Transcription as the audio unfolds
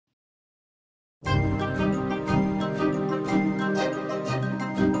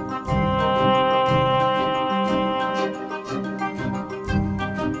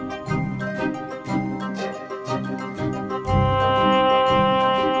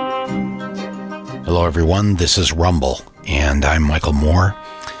Hello, everyone. This is Rumble, and I'm Michael Moore.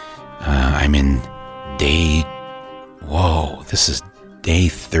 I'm in this is day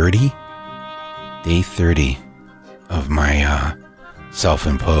 30? Day 30 of my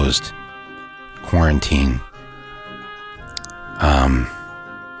self-imposed quarantine. And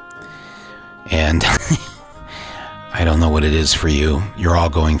I don't know what it is for you. You're all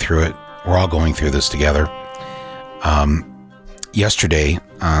going through it. We're all going through this together. Yesterday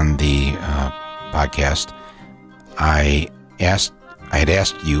on the podcast, I had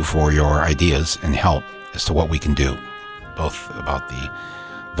asked you for your ideas and help as to what we can do, both about the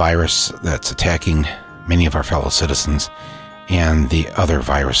virus that's attacking many of our fellow citizens and the other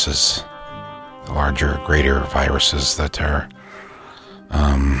viruses, the larger, greater viruses that are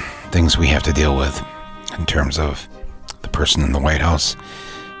things we have to deal with in terms of the person in the White House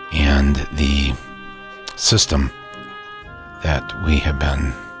and the system that we have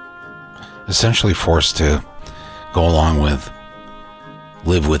been essentially forced to go along with,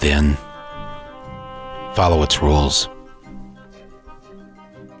 live within, follow its rules,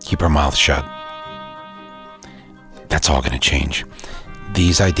 keep our mouths shut. That's all going to change.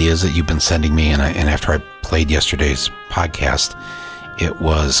 These ideas that you've been sending me, and after I played yesterday's podcast, it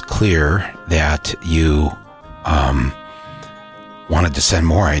was clear that you wanted to send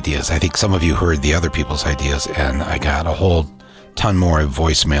more ideas. I think some of you heard the other people's ideas, and I got a whole ton more of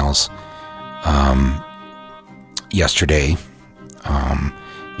voicemails yesterday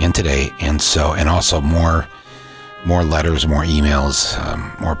and today, and also more letters, more emails,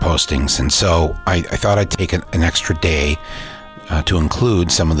 more postings. And so I thought I'd take an extra day to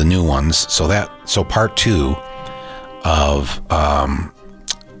include some of the new ones. So part two of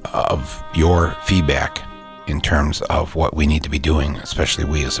your feedback in terms of what we need to be doing, especially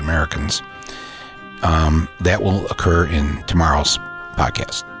we as Americans, that will occur in tomorrow's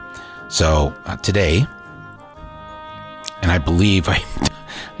podcast. So today, and I believe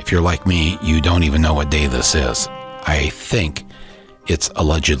if you're like me, you don't even know what day this is. I think it's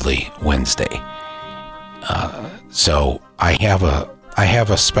allegedly Wednesday. So I have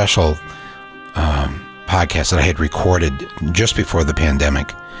a special podcast that I had recorded just before the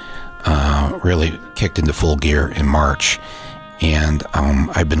pandemic really kicked into full gear in March, and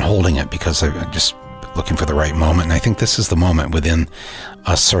I've been holding it because I'm just looking for the right moment. And I think this is the moment within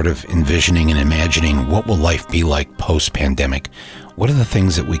us sort of envisioning and imagining what will life be like post-pandemic. What are the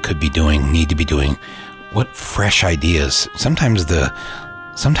things that we could be doing, need to be doing? What fresh ideas? Sometimes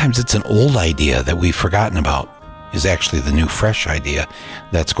it's an old idea that we've forgotten about is actually the new fresh idea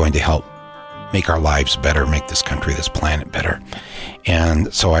that's going to help make our lives better, make this country, this planet better.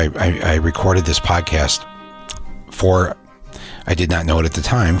 And so I recorded this podcast I did not know it at the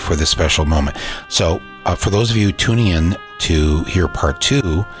time, for this special moment. So for those of you tuning in to hear part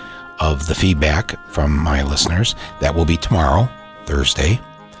two of the feedback from my listeners, that will be tomorrow, Thursday.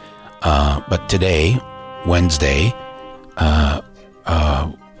 But today, Wednesday,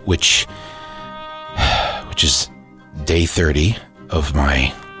 which is day 30 of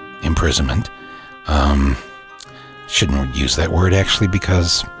my imprisonment. Shouldn't use that word, actually,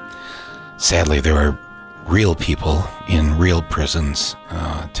 because sadly there are real people in real prisons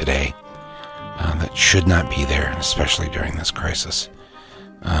today that should not be there, especially during this crisis.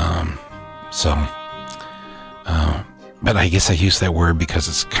 But I guess I use that word because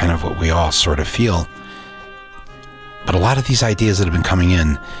it's kind of what we all sort of feel. But a lot of these ideas that have been coming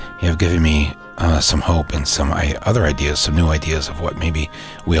in have given me some hope and some other ideas, some new ideas of what maybe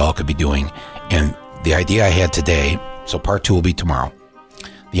we all could be doing. And the idea I had today, so part two will be tomorrow.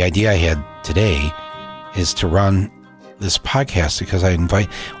 The idea I had today is to run this podcast because I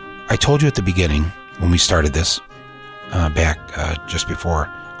told you at the beginning when we started this back just before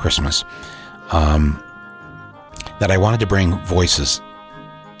Christmas, that I wanted to bring voices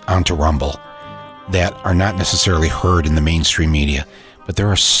onto Rumble that are not necessarily heard in the mainstream media, but there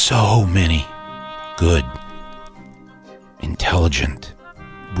are so many good, intelligent,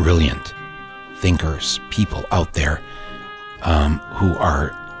 brilliant thinkers, people out there who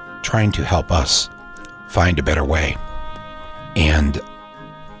are trying to help us find a better way, and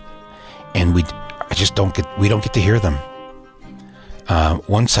we don't get to hear them.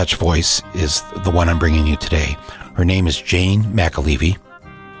 One such voice is the one I'm bringing you today. Her name is Jane McAlevey,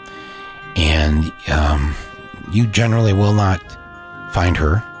 and you generally will not find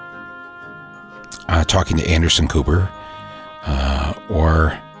her talking to Anderson Cooper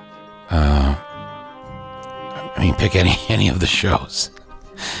or pick any of the shows.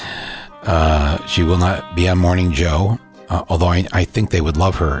 She will not be on Morning Joe, although I think they would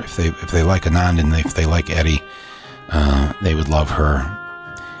love her if they like Anand and if they like Eddie. They would love her.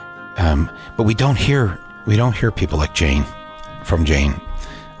 But we don't hear people like Jane, from Jane,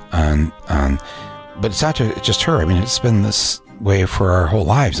 but it's not just her. I mean, it's been this way for our whole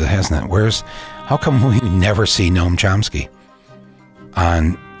lives, hasn't it? How come we never see Noam Chomsky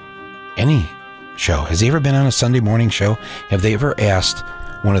on any show? Has he ever been on a Sunday morning show? Have they ever asked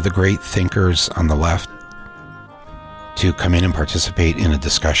one of the great thinkers on the left to come in and participate in a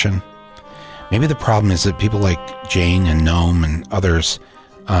discussion? Maybe the problem is that people like Jane and Noam and others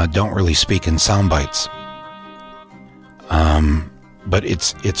don't really speak in sound bites. But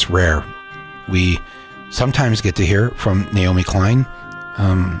it's rare. We sometimes get to hear from Naomi Klein,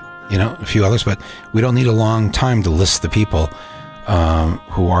 a few others, but we don't need a long time to list the people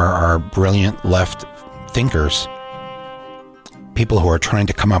who are our brilliant left thinkers, people who are trying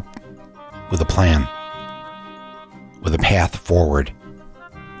to come up with a plan, with a path forward,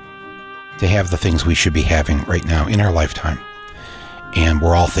 to have the things we should be having right now in our lifetime. And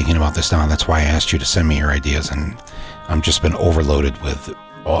we're all thinking about this now. That's why I asked you to send me your ideas, and I've just been overloaded with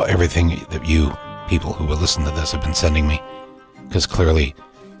everything that you people who will listen to this have been sending me. Because clearly,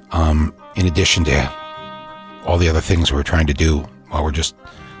 in addition to all the other things we're trying to do while we're just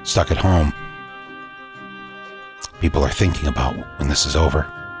stuck at home, people are thinking about when this is over.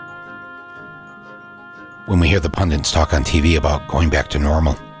 When we hear the pundits talk on TV about going back to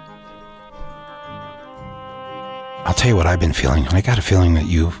normal, I'll tell you what I've been feeling. I got a feeling that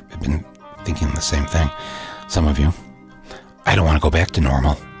you have been thinking the same thing. Some of you. I don't want to go back to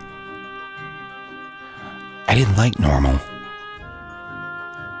normal. I didn't like normal.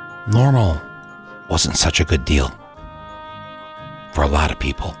 Normal wasn't such a good deal for a lot of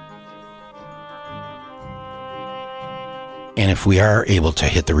people. And if we are able to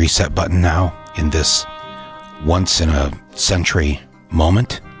hit the reset button now in this once in a century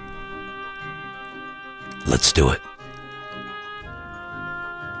moment, let's do it.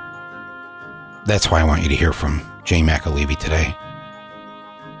 That's why I want you to hear from Jane McAlevey today.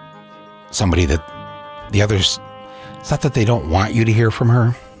 Somebody that the others, it's not that they don't want you to hear from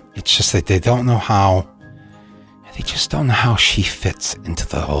her. It's just that they just don't know how she fits into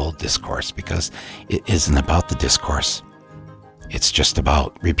the whole discourse, because it isn't about the discourse. It's just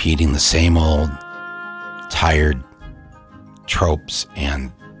about repeating the same old tired tropes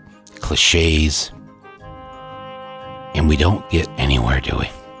and cliches. And we don't get anywhere, do we?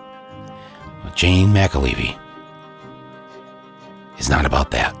 Well, Jane McAlevey is not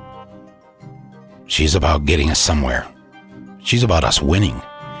about that. She's about getting us somewhere. She's about us winning.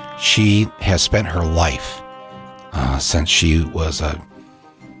 She has spent her life since she was a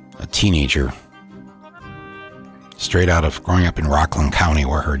teenager, straight out of growing up in Rockland County,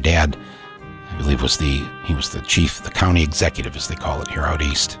 where her dad, I believe, he was the chief, the county executive, as they call it here out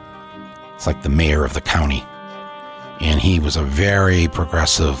east. It's like the mayor of the county. And he was a very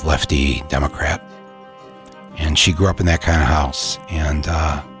progressive lefty Democrat. And she grew up in that kind of house and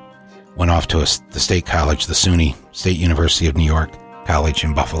went off to the state college, the SUNY, State University of New York College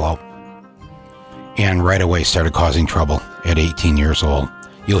in Buffalo. And right away started causing trouble at 18 years old.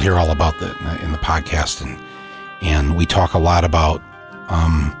 You'll hear all about that in the podcast. And we talk a lot about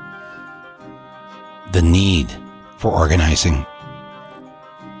the need for organizing,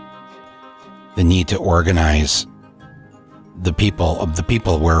 the need to organize the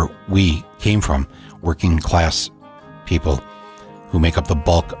people where we came from, working class people who make up the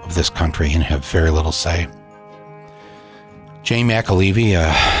bulk of this country and have very little say. Jane McAlevey,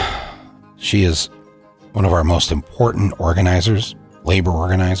 she is one of our most important organizers, labor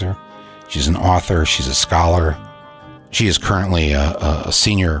organizer. She's an author. She's a scholar. She is currently a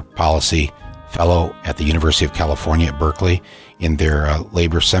senior policy fellow at the University of California at Berkeley in their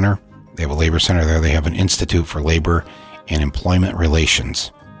labor center. They have a labor center there. They have an Institute for Labor and Employment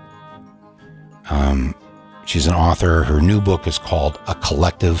Relations. She's an author. Her new book is called A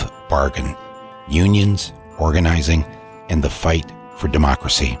Collective Bargain: Unions, Organizing, and the Fight for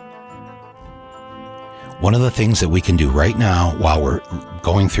Democracy. One of the things that we can do right now while we're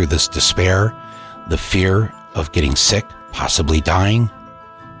going through this despair, the fear of getting sick, possibly dying,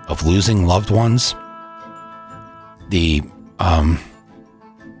 of losing loved ones, the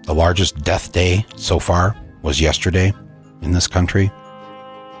largest death day so far was yesterday in this country.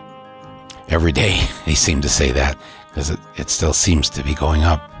 Every day they seem to say that, because it still seems to be going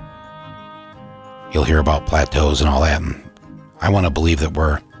up. You'll hear about plateaus and all that, and I want to believe that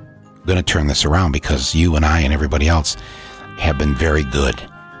we're going to turn this around, because you and I and everybody else have been very good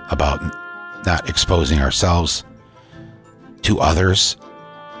about not exposing ourselves to others,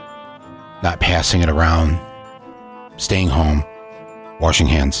 not passing it around, staying home, washing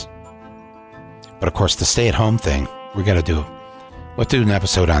hands. But of course, the stay-at-home thing, we got to do. We'll do an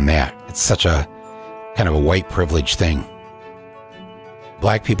episode on that. It's such a kind of a white privilege thing.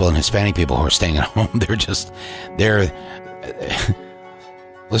 Black people and Hispanic people who are staying at home,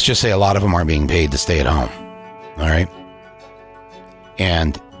 let's just say a lot of them are being paid to stay at home. All right.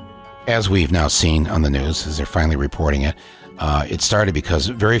 And as we've now seen on the news, as they're finally reporting it, it started because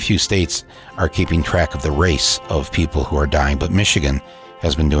very few states are keeping track of the race of people who are dying, but Michigan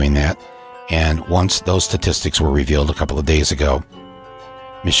has been doing that. And once those statistics were revealed a couple of days ago,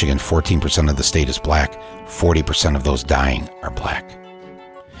 Michigan, 14% of the state is black. 40% of those dying are black.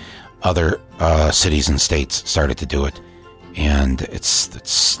 Other cities and states started to do it. And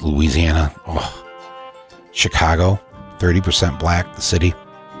it's Louisiana. Chicago, 30% black, the city.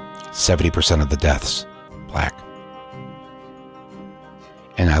 70% of the deaths, black.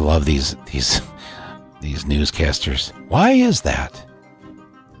 And I love these newscasters. Why is that?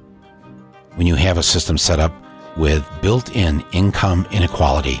 When you have a system set up with built-in income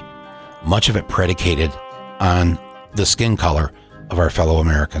inequality, much of it predicated on the skin color of our fellow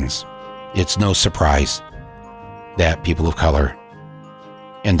Americans, it's no surprise that people of color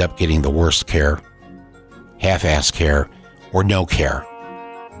end up getting the worst care, half-assed care, or no care.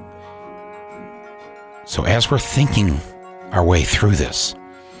 So as we're thinking our way through this,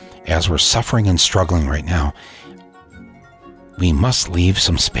 as we're suffering and struggling right now, we must leave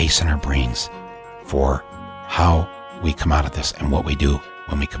some space in our brains for how we come out of this and what we do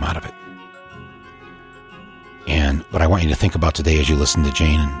when we come out of it. And what I want you to think about today as you listen to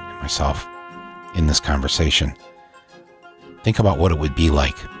Jane and myself in this conversation, think about what it would be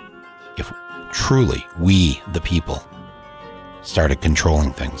like if truly we, the people, started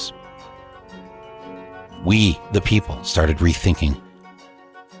controlling things. We, the people, started rethinking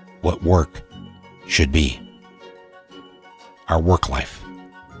what work should be, our work life,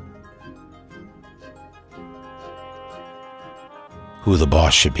 who the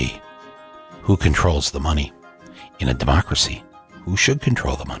boss should be, who controls the money. In a democracy, who should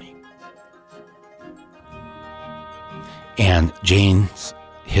control the money? And Jane's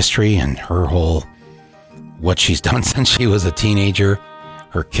history and her whole, what she's done since she was a teenager,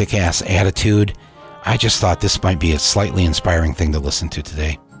 her kick-ass attitude, I just thought this might be a slightly inspiring thing to listen to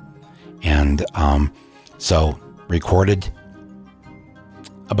today. And so recorded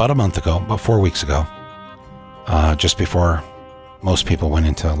about a month ago, about 4 weeks ago, just before most people went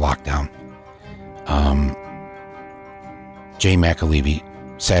into lockdown. Jane McAlevey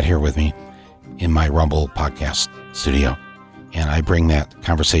sat here with me in my Rumble podcast studio, and I bring that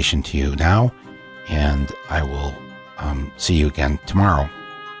conversation to you now, and I will see you again tomorrow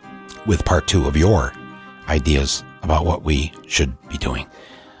with part 2 of your ideas about what we should be doing.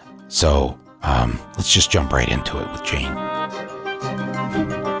 So let's just jump right into it with Jane.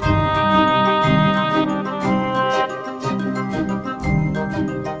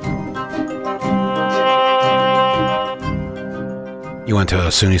 You went to a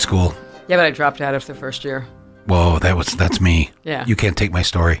SUNY school? Yeah, but I dropped out after the first year. Whoa, that's me. Yeah. You can't take my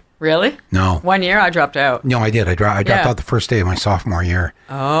story. Really? No. 1 year I dropped out. No, I did. I dropped out the first day of my sophomore year.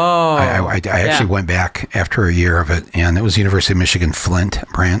 Oh. I actually went back after a year of it, and it was University of Michigan Flint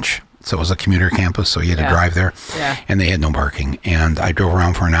branch. So it was a commuter campus, so you had to drive there. Yeah. And they had no parking. And I drove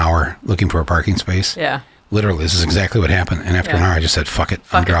around for an hour looking for a parking space. Yeah. Literally, this is exactly what happened. And after an hour, I just said, fuck it,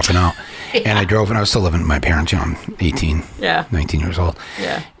 I'm dropping out. Yeah. And I drove, and I was still living with my parents. I'm 18, 19 years old.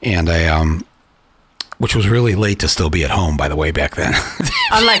 Yeah. And I, which was really late to still be at home, by the way, back then.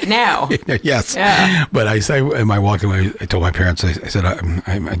 Unlike now. Yes. Yeah. But I walked away, I told my parents, I said,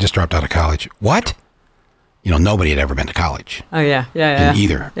 I just dropped out of college. What? Nobody had ever been to college. Oh, yeah. In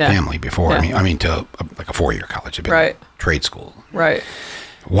either family before. Yeah. I mean, to like a 4-year college. It'd been trade school. Right.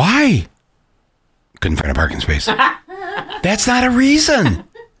 Why? Couldn't find a parking space. That's not a reason.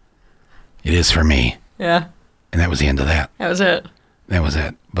 It is for me. Yeah. And that was the end of that. That was it.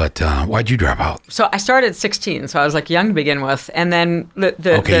 But why'd you drop out? So I started at 16, so I was like young to begin with, and then you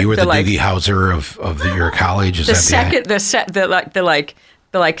were the Doogie Howser of your college. Is the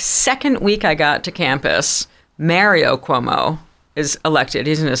second week I got to campus, Mario Cuomo is elected.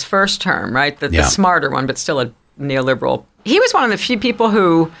 He's in his first term, right? The smarter one, but still a neoliberal. He was one of the few people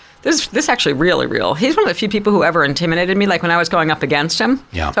who. This actually really real. He's one of the few people who ever intimidated me, like when I was going up against him.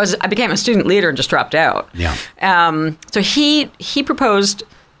 Yeah. So I became a student leader and just dropped out. Yeah. So he proposed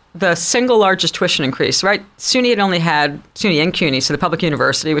the single largest tuition increase, right? SUNY had only had SUNY and CUNY, so the public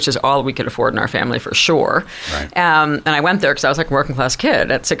university, which is all we could afford in our family for sure. Right. And I went there because I was like a working class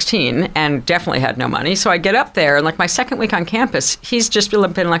kid at 16 and definitely had no money. So I get up there and like my second week on campus, he's just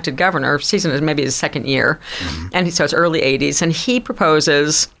been elected governor. Season is maybe his second year. Mm-hmm. And so it's early 80s. And he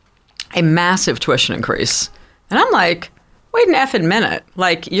proposes a massive tuition increase. And I'm like, wait an effing minute.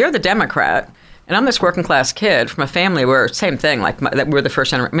 Like, you're the Democrat, and I'm this working class kid from a family where, same thing, like, that we're the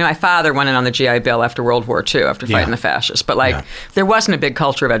first generation. I mean, my father went in on the GI Bill after World War II, after fighting the fascists. But, like, there wasn't a big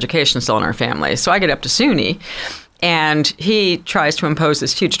culture of education still in our family. So I get up to SUNY, and he tries to impose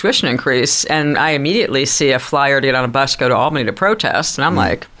this huge tuition increase, and I immediately see a flyer to get on a bus, go to Albany to protest, and I'm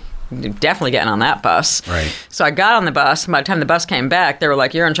like, definitely getting on that bus. Right. So I got on the bus, and by the time the bus came back, they were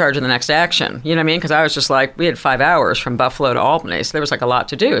like, you're in charge of the next action. You know what I mean? Because I was just like, we had 5 hours from Buffalo to Albany, so there was like a lot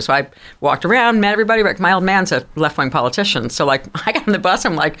to do. So I walked around, met everybody. My old man's a left-wing politician. So like, I got on the bus,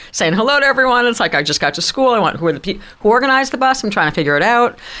 I'm like saying hello to everyone. It's like, I just got to school. I want, who are the people who organized the bus? I'm trying to figure it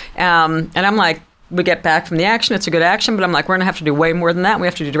out. And I'm like, we get back from the action. It's a good action, but I'm like, we're going to have to do way more than that. We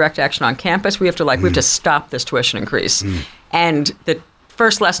have to do direct action on campus. We have to we have to stop this tuition increase. And the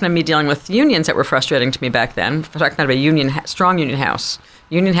first lesson of me dealing with unions that were frustrating to me back then, we're talking about a strong union house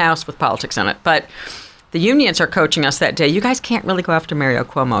with politics in it. But the unions are coaching us that day. You guys can't really go after Mario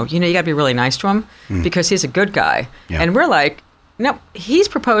Cuomo. You know, you got to be really nice to him because he's a good guy. Yeah. And we're like, no, he's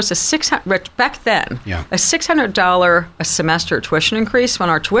proposed a $600 a semester tuition increase when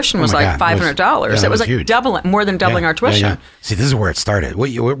our tuition was like $500. It was like huge. More than doubling our tuition. Yeah. See, this is where it started.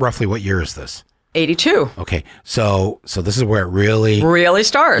 Roughly what year is this? 82. Okay, so this is where it really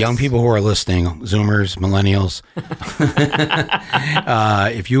starts. Young people who are listening, Zoomers, Millennials,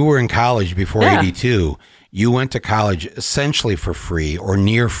 if you were in college before 82, you went to college essentially for free or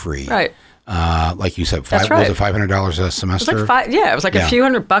near free. Right. Like you said, was it $500 a semester? It was like it was like a few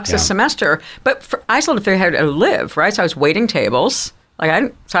 $100 a semester. But I still had to figure out how to live, right? So I was waiting tables.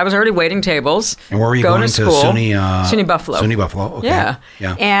 I was already waiting tables. And where were you going to school? SUNY Buffalo. SUNY Buffalo, okay.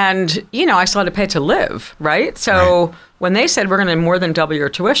 Yeah. And, I still had to pay to live, right? So when they said we're going to more than double your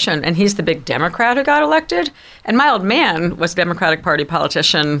tuition, and he's the big Democrat who got elected, and my old man was a Democratic Party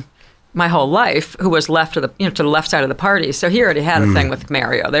politician my whole life, who was left to the left side of the party. So he already had a thing with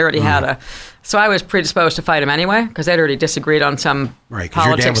Mario. They already had so I was predisposed to fight him anyway, because they'd already disagreed on some politics in New York.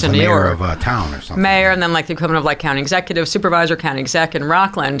 Your dad was the mayor of a town or something. Mayor, and then like the equivalent of like county executive, supervisor, county exec in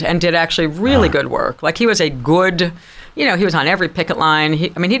Rockland, and did actually really good work. Like he was a good, he was on every picket line. He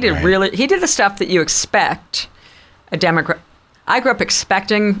did the stuff that you expect a Democrat. I grew up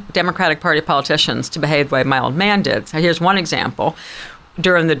expecting Democratic Party politicians to behave the way my old man did. So here's one example.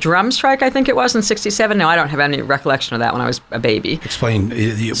 During the drum strike, I think it was, in 1967. No, I don't have any recollection of that when I was a baby. Explain.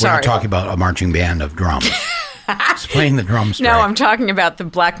 We're not talking about a marching band of drums. Explain the drum strike. No, I'm talking about the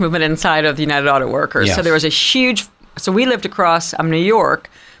black movement inside of the United Auto Workers. Yes. So there was a huge... So we lived across New York,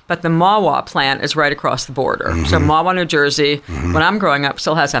 but the Mahwah plant is right across the border. Mm-hmm. So Mahwah, New Jersey, when I'm growing up,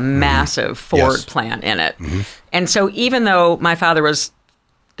 still has a massive Ford plant in it. Mm-hmm. And so even though my father was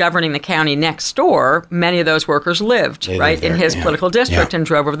governing the county next door, many of those workers lived in his political district and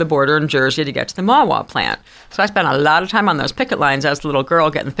drove over the border in Jersey to get to the Mahwah plant. So I spent a lot of time on those picket lines as a little girl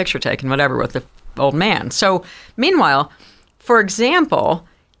getting the picture taken, whatever, with the old man. So meanwhile, for example,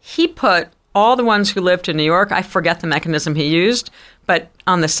 he put all the ones who lived in New York, I forget the mechanism he used, but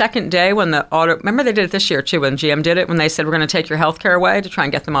on the second day when remember they did it this year too, when GM did it, when they said we're going to take your health care away to try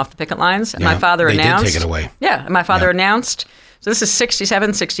and get them off the picket lines. And my father announced. They did take it away. Yeah, and my father announced. So this is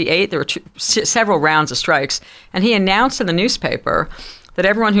 67, 68. There were several rounds of strikes. And he announced in the newspaper that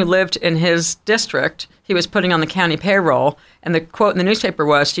everyone who lived in his district, he was putting on the county payroll. And the quote in the newspaper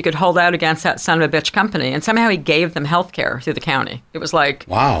was, you could hold out against that son of a bitch company. And somehow he gave them health care through the county. It was like,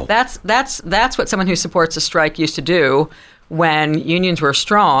 wow. That's what someone who supports a strike used to do when unions were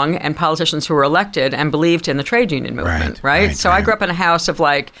strong and politicians who were elected and believed in the trade union movement, right? So I grew up in a house of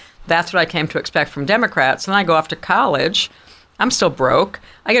like, that's what I came to expect from Democrats. And then I go off to college. I'm still broke.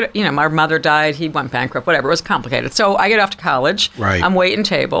 I get, my mother died. He went bankrupt, whatever. It was complicated. So I get off to college. Right. I'm waiting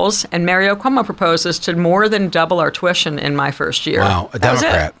tables. And Mario Cuomo proposes to more than double our tuition in my first year. Wow. A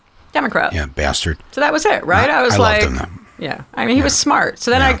Democrat. Democrat. Yeah, bastard. So that was it, right? I was like, loved him. Yeah. I mean, he was smart.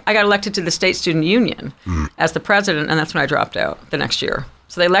 So then I got elected to the State Student Union as the president, and that's when I dropped out the next year.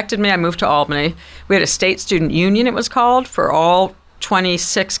 So they elected me. I moved to Albany. We had a State Student Union, it was called, for all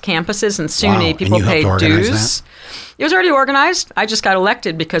 26 campuses in SUNY. Wow. People paid dues. That? It was already organized. I just got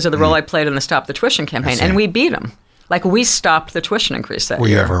elected because of the role I played in the Stop the Tuition campaign, and we beat them. Like, we stopped the tuition increase that year. Were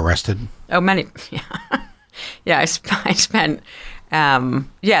you ever arrested? Oh, many. Yeah. I spent. Then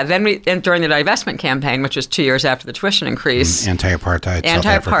during the divestment campaign, which was 2 years after the tuition increase. Anti-apartheid.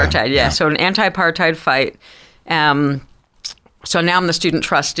 Anti-apartheid, yeah. So an anti-apartheid fight. So now I'm the student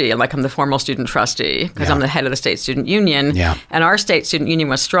trustee, and I'm the formal student trustee because I'm the head of the State Student Union. Yeah. And our State Student Union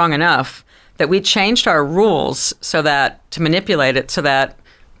was strong enough that we changed our rules to manipulate it so that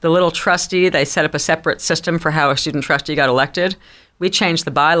the little trustee, they set up a separate system for how a student trustee got elected. we changed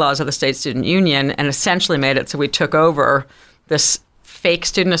the bylaws of the State Student Union and essentially made it so we took over this fake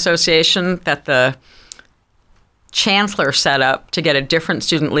student association that the chancellor set up to get a different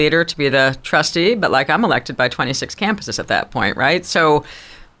student leader to be the trustee. But like, I'm elected by 26 campuses at that point, right? So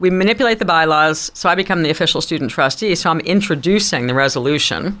we manipulate the bylaws. So I become the official student trustee. So I'm introducing the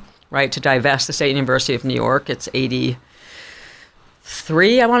resolution, right, to divest the State University of New York. It's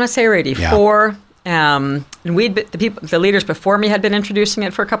 83, I want to say, or 84. Yeah. And the leaders before me had been introducing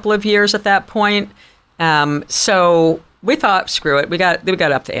it for a couple of years at that point. So we thought, screw it, we got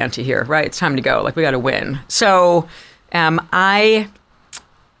up the ante here, right? It's time to go. Like, we got to win. So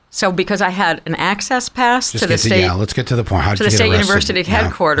because I had an access pass to the state, let's get to the point. How did to you the get state arrested? university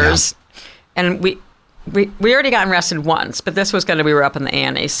headquarters, and we already got arrested once, but this was we were up in the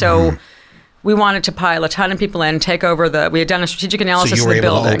ante. So we wanted to pile a ton of people in, take over we had done a strategic analysis of the building. So you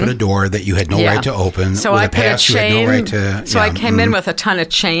were able to open a door that you had no right to open. So with I a pass, you had no right to. So I came in with a ton of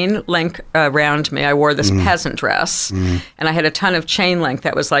chain link around me. I wore this peasant dress, and I had a ton of chain link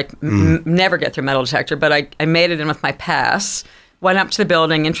that was like never get through metal detector. But I made it in with my pass. Went up to the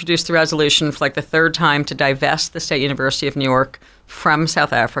building, introduced the resolution for like the third time to divest the State University of New York from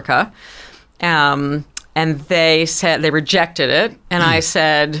South Africa, and they said they rejected it, and I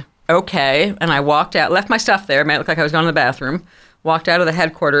said, okay, and I walked out, left my stuff there, made it look like I was going to the bathroom, walked out of the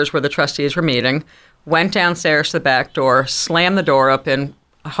headquarters where the trustees were meeting, went downstairs to the back door, slammed the door open,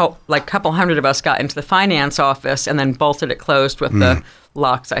 like a couple hundred of us got into the finance office and then bolted it closed with the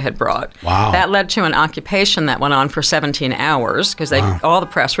locks I had brought. Wow. That led to an occupation that went on for 17 hours because all the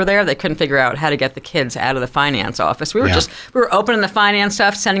press were there. They couldn't figure out how to get the kids out of the finance office. We were opening the finance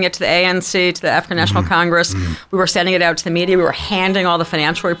stuff, sending it to the ANC, to the African National Congress. We were sending it out to the media. We were handing all the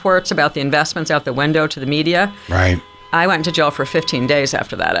financial reports about the investments out the window to the media. Right. I went to jail for 15 days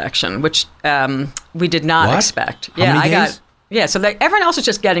after that action, which we did not expect. How many days? Yeah, so everyone else was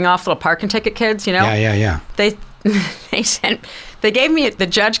just getting off, little parking ticket kids, you know? Yeah. The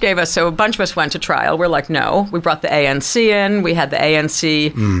judge gave us, so a bunch of us went to trial. We're like, no. We brought the ANC in. We had the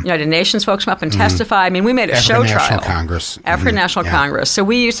ANC United Nations folks come up and testify. I mean, we made a show trial. African National Congress. African National Congress. So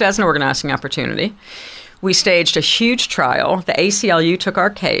we used it as an organizing opportunity. We staged a huge trial. The ACLU took our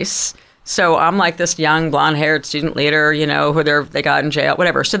case. So I'm like this young, blonde-haired student leader, you know, who they got in jail,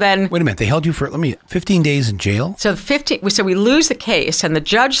 whatever. So then... Wait a minute. They held you for, 15 days in jail? So we lose the case, and the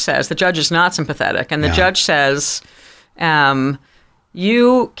judge is not sympathetic, and the judge says,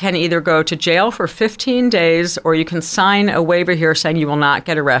 you can either go to jail for 15 days or you can sign a waiver here saying you will not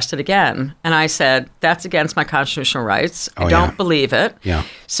get arrested again. And I said, that's against my constitutional rights. I don't believe it. Yeah.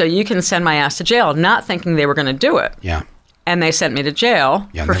 So you can send my ass to jail, not thinking they were going to do it. Yeah. And they sent me to jail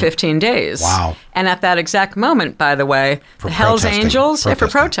for 15 days. Wow. And at that exact moment, by the way, the Hells Angels, for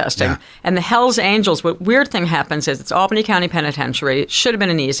protesting. Yeah. And the Hells Angels, what weird thing happens is it's Albany County Penitentiary. It should have been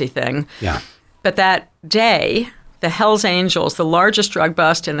an easy thing. Yeah. But that day, the Hells Angels, the largest drug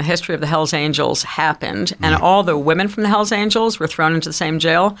bust in the history of the Hells Angels, happened, and all the women from the Hells Angels were thrown into the same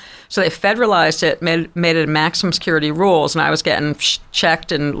jail. So they federalized it, made it a maximum security rules, and I was getting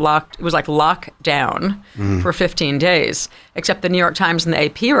checked and locked. It was like lockdown for 15 days, except the New York Times and the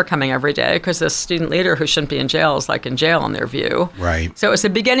AP were coming every day because the student leader who shouldn't be in jail is like in jail in their view. Right. So it was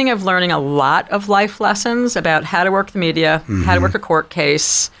the beginning of learning a lot of life lessons about how to work the media, how to work a court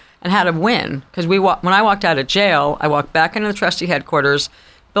case, and how to win. Because when I walked out of jail, I walked back into the trustee headquarters.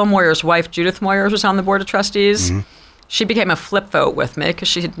 Bill Moyer's wife, Judith Moyer, was on the board of trustees. She became a flip vote with me because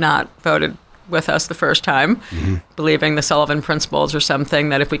she had not voted with us the first time, believing the Sullivan principles or something,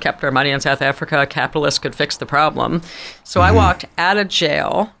 that if we kept our money in South Africa, capitalists could fix the problem. So I walked out of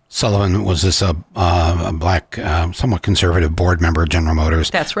jail. Sullivan was this a black, somewhat conservative board member of General Motors.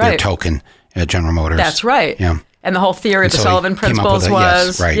 That's right. Their token at General Motors. That's right. Yeah. And the whole theory of the Sullivan principles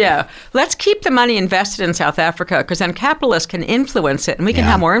was, let's keep the money invested in South Africa because then capitalists can influence it and we can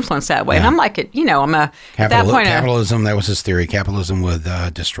have more influence that way. And I'm like, at that point. Capitalism, that was his theory. Capitalism would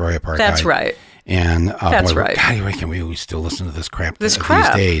destroy apartheid. That's right. And that's right. God, can we still listen to this crap these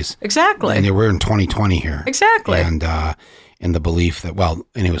days? Exactly. And we're in 2020 here. Exactly. And in the belief that,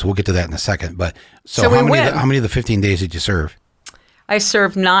 anyways, we'll get to that in a second. But so how many of the 15 days did you serve? I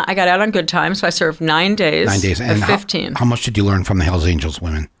served I got out on good time, so I served 9 days. 9 days. And 15. How much did you learn from the Hells Angels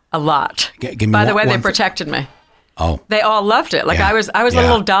women? A lot. Give me By the way, they protected me. Oh. They all loved it. Like I was a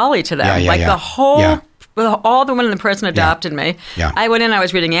little dolly to them. The whole all the women in the prison adopted me. Yeah. I went in, I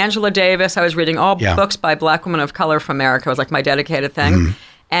was reading Angela Davis, I was reading all books by black women of color from America. It was like my dedicated thing.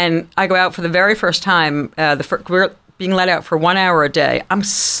 And I go out for the very first time, we're being let out for 1 hour a day. I'm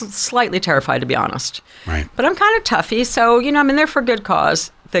slightly terrified, to be honest. Right. But I'm kind of toughy, so, I'm in there for a good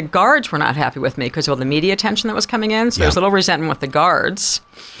cause. the guards were not happy with me because of all the media attention that was coming in. So there was a little resentment with the guards.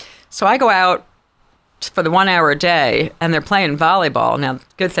 So I go out for the 1 hour a day, and they're playing volleyball. Now, the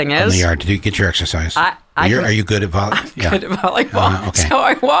good thing is... In the yard. Did you get your exercise? Are you good at volleyball? I'm good at volleyball. Okay. So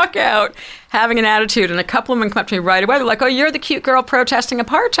I walk out having an attitude, and a couple of them come up to me right away. They're like, oh, you're the cute girl protesting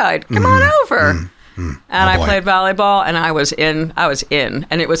apartheid. Come on over. And I played volleyball, and I was in.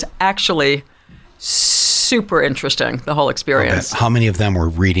 And it was actually super interesting, the whole experience. How many of them were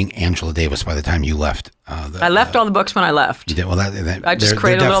reading Angela Davis by the time you left? I left all the books when I left. You did? Well, I just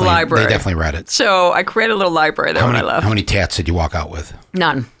created a little library. They definitely read it. So I created a little library there when I left. How many tats did you walk out with?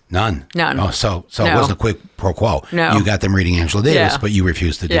 None. Oh, so it wasn't a quick pro quo. No. You got them reading Angela Davis, but you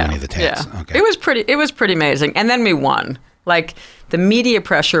refused to do any of the tats. Yeah. Okay. It was pretty amazing. And then we won. Like, the media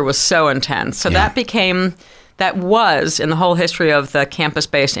pressure was so intense. So that was, in the whole history of the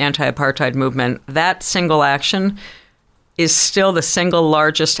campus-based anti-apartheid movement, that single action is still the single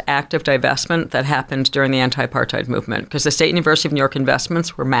largest act of divestment that happened during the anti-apartheid movement, because the State University of New York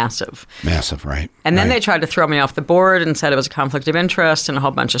investments were massive. Massive, right. And then they tried to throw me off the board and said it was a conflict of interest and a whole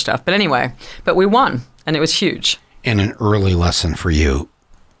bunch of stuff. But anyway, we won, and it was huge. And an early lesson for you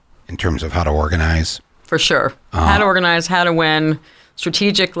in terms of how to organize. For sure. How to organize, how to win,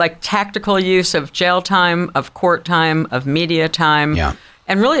 strategic, like tactical use of jail time, of court time, of media time. Yeah.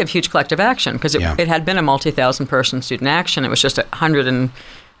 And really of huge collective action, because it had been a multi-thousand person student action. It was just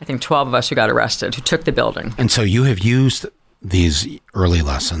 112 of us who got arrested, who took the building. And so you have used these early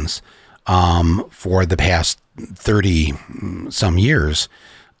lessons for the past 30 some years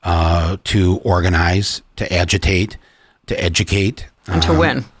to organize, to agitate, to educate. And to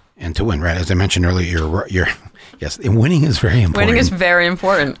win. And to win, right? As I mentioned earlier, yes, winning is very important. Winning is very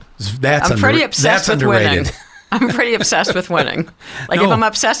important. I'm pretty obsessed with winning. I'm pretty obsessed with winning. Like, if I'm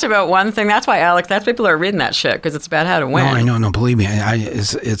obsessed about one thing, that's why, Alec, that's why people are reading that shit, because it's about how to win. No, I know. No, believe me.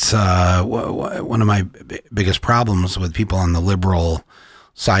 It's one of my biggest problems with people on the liberal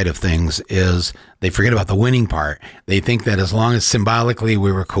side of things is they forget about the winning part. They think that as long as symbolically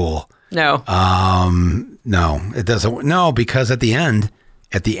we were cool. No. No, it doesn't. No, because at the end,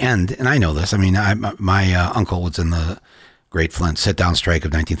 and I know this. I mean, my uncle was in the Great Flint sit-down strike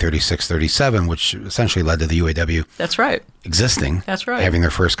of 1936-37, which essentially led to the UAW. That's right. Existing. That's right. Having their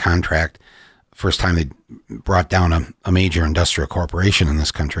first contract, first time they brought down a major industrial corporation in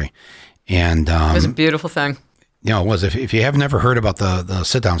this country, and it was a beautiful thing. You know, it was. If you have never heard about the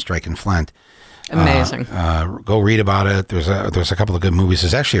sit-down strike in Flint, amazing. Go read about it. There's a couple of good movies.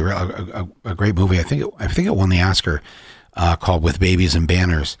 There's actually a great movie. I think it won the Oscar, called With Babies and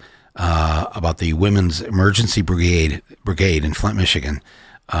Banners. About the Women's Emergency Brigade in Flint, Michigan,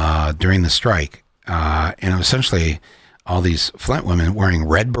 during the strike. And it was essentially all these Flint women wearing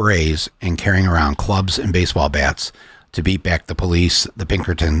red berets and carrying around clubs and baseball bats to beat back the police, the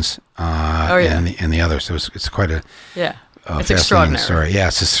Pinkertons, and the others. So it's quite a it's extraordinary story. Yeah,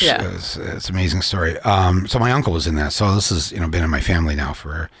 it's an amazing story. So my uncle was in that. So this has been in my family now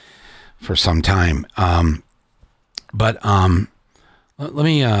for some time.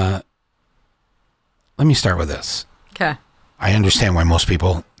 Let me start with this. Okay. I understand why most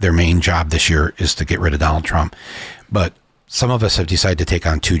people, their main job this year is to get rid of Donald Trump, but some of us have decided to take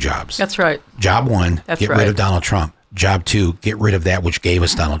on two jobs. That's right. Job one, get rid of Donald Trump. Job two, get rid of that which gave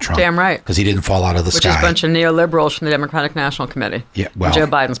us Donald Trump. Damn right. Because he didn't fall out of the sky. Which is a bunch of neoliberals from the Democratic National Committee. Yeah, well. And Joe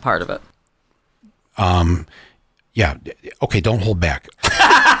Biden's part of it. Yeah. Okay, don't hold back.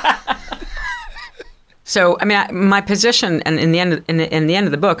 So, I mean, my position, and in the end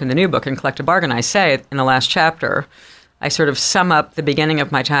of the book, in the new book, in Collective Bargain, I say in the last chapter, I sort of sum up the beginning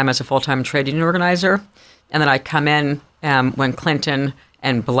of my time as a full-time trade union organizer, and then I come in when Clinton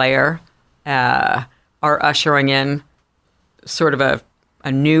and Blair are ushering in sort of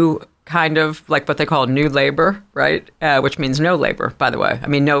a new kind of, like what they call new labor, right? Which means no labor, by the way. I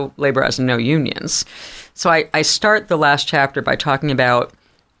mean, no labor as in no unions. So I start the last chapter by talking about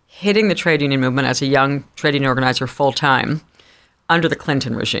hitting the trade union movement as a young trade union organizer full-time under the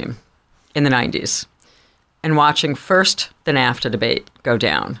Clinton regime in the 90s and watching first the NAFTA debate go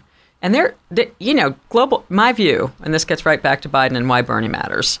down. And my view, and this gets right back to Biden and why Bernie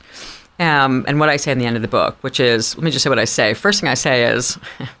matters, and what I say in the end of the book, which is, let me just say what I say. First thing I say is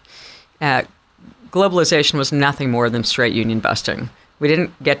globalization was nothing more than straight union busting. We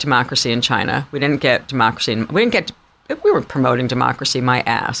didn't get democracy in China. We weren't promoting democracy, my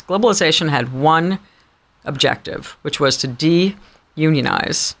ass. Globalization had one objective, which was to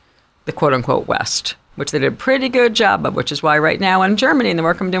de-unionize the quote-unquote West, which they did a pretty good job of, which is why right now in Germany, and the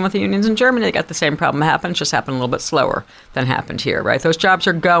work I'm doing with the unions in Germany, they got the same problem happen. It's just happened a little bit slower than happened here, right? Those jobs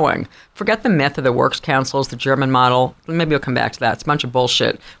are going. Forget the myth of the works councils, the German model. Maybe we'll come back to that. It's a bunch of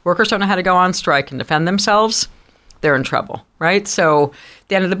bullshit. Workers don't know how to go on strike and defend themselves. They're in trouble, right? So at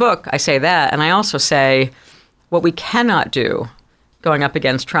the end of the book, I say that. And I also say what we cannot do going up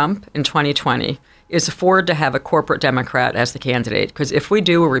against Trump in 2020 is afford to have a corporate Democrat as the candidate. Because if we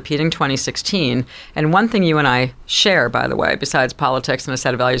do, we're repeating 2016. And one thing you and I share, by the way, besides politics and a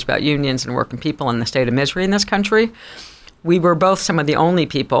set of values about unions and working people and the state of misery in this country, we were both some of the only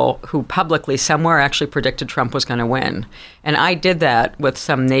people who publicly somewhere actually predicted Trump was going to win. And I did that with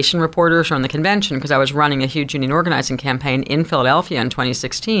some Nation reporters on the convention because I was running a huge union organizing campaign in Philadelphia in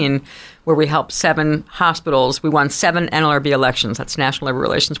 2016 where we helped 7 hospitals. We won 7 NLRB elections. That's National Labor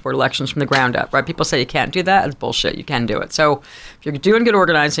Relations Board elections from the ground up, right? People say you can't do that. It's bullshit. You can do it. So if you're doing good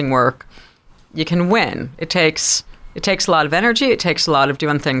organizing work, you can win. It takes a lot of energy. It takes a lot of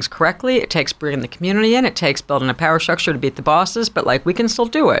doing things correctly. It takes bringing the community in. It takes building a power structure to beat the bosses. But, we can still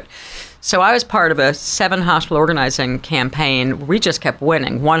do it. So I was part of a 7-hospital organizing campaign. We just kept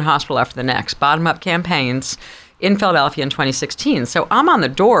winning, one hospital after the next, bottom-up campaigns in Philadelphia in 2016. So I'm on the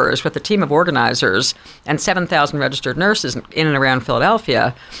doors with a team of organizers and 7,000 registered nurses in and around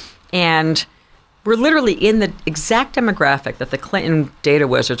Philadelphia. And we're literally in the exact demographic that the Clinton data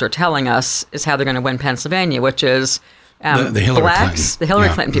wizards are telling us is how they're going to win Pennsylvania, which is the Hillary blacks, Clinton. The Hillary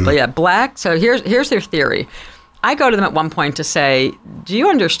Clinton people, black. So here's their theory. I go to them at one point to say, do you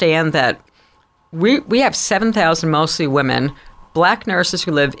understand that we have 7,000 mostly women, black nurses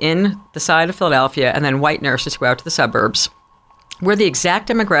who live in the side of Philadelphia, and then white nurses who go out to the suburbs. We're the exact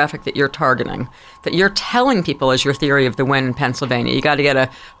demographic that you're targeting, that you're telling people is your theory of the win in Pennsylvania. You got to get a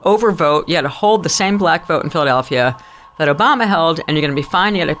overvote. You got to hold the same black vote in Philadelphia that Obama held, and you're going to be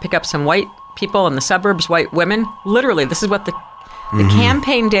fine. You got to pick up some white people in the suburbs, white women. Literally, this is what the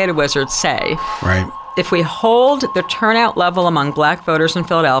campaign data wizards say. Right. If we hold the turnout level among black voters in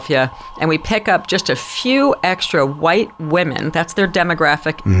Philadelphia and we pick up just a few extra white women, that's their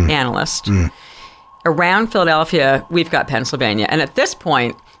demographic analyst, around Philadelphia, we've got Pennsylvania. And at this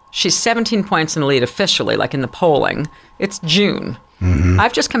point, she's 17 points in the lead officially, in the polling. It's June.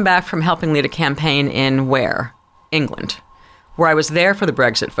 I've just come back from helping lead a campaign in where? England, where I was there for the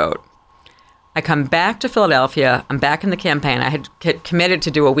Brexit vote. I come back to Philadelphia. I'm back in the campaign. I had committed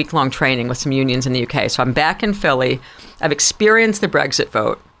to do a week-long training with some unions in the UK. So I'm back in Philly. I've experienced the Brexit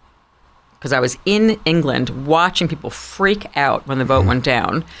vote because I was in England watching people freak out when the vote went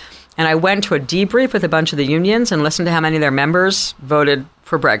down. And I went to a debrief with a bunch of the unions and listened to how many of their members voted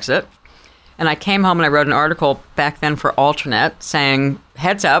for Brexit. And I came home and I wrote an article back then for Alternate saying,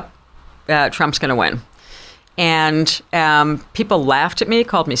 heads up, Trump's going to win. And people laughed at me,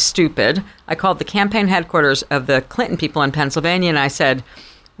 called me stupid. I called the campaign headquarters of the Clinton people in Pennsylvania, and I said,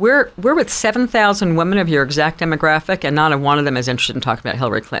 we're with 7,000 women of your exact demographic, and not one of them is interested in talking about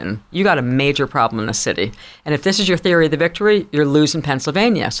Hillary Clinton. You got a major problem in the city. And if this is your theory of the victory, you're losing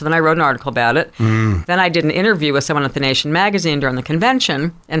Pennsylvania. So then I wrote an article about it. Then I did an interview with someone at The Nation magazine during the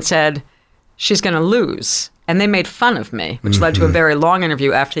convention and said, she's going to lose. And they made fun of me, which led to a very long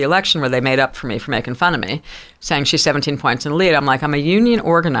interview after the election where they made up for me for making fun of me, saying she's 17 points in the lead. I'm like, I'm a union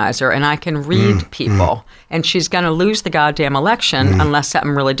organizer, and I can read people. And she's going to lose the goddamn election unless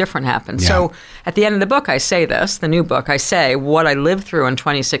something really different happens. Yeah. So at the end of the book, I say this, the new book, I say what I lived through in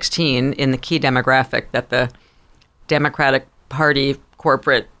 2016 in the key demographic that the Democratic Party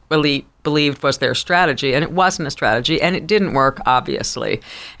corporate elite believed was their strategy. And it wasn't a strategy, and it didn't work, obviously.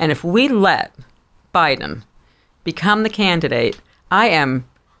 And if we let Biden become the candidate, I am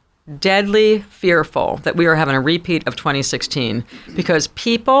deadly fearful that we are having a repeat of 2016 because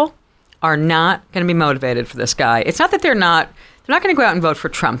people are not going to be motivated for this guy. It's not that they're not going to go out and vote for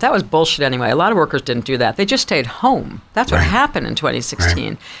Trump. That was bullshit anyway. A lot of workers didn't do that. They just stayed home. That's what happened in 2016.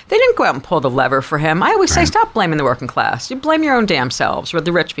 Right. They didn't go out and pull the lever for him. I always say, stop blaming the working class. You blame your own damn selves, or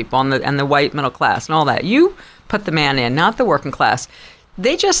the rich people and the white middle class and all that. You put the man in, not the working class.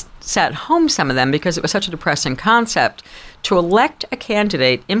 They just sat home, some of them, because it was such a depressing concept to elect a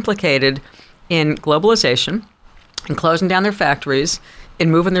candidate implicated in globalization, in closing down their factories, in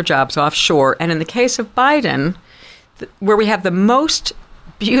moving their jobs offshore. And in the case of Biden, where we have the most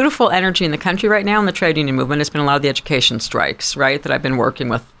beautiful energy in the country right now in the trade union movement has been a lot of the education strikes, right, that I've been working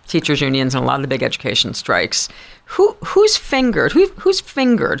with teachers unions and a lot of the big education strikes. Who's fingered? Who's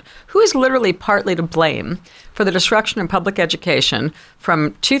fingered? Who is literally partly to blame for the destruction of public education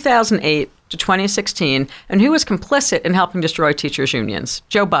from 2008 to 2016, and who was complicit in helping destroy teachers unions?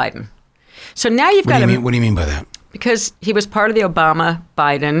 Joe Biden. So now you've got What do you mean by that? Because he was part of the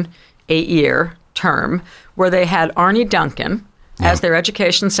Obama-Biden 8-year term where they had Arne Duncan as their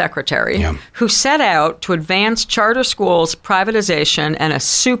education secretary, who set out to advance charter schools, privatization, and a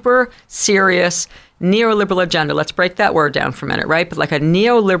super serious neoliberal agenda. Let's break that word down for a minute, right? But like a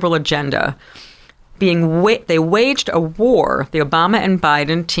neoliberal agenda. They waged a war, the Obama and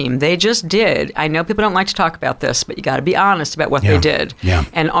Biden team. They just did. I know people don't like to talk about this, but you got to be honest about what they did. Yeah.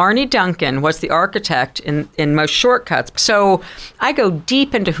 And Arne Duncan was the architect in most shortcuts. So I go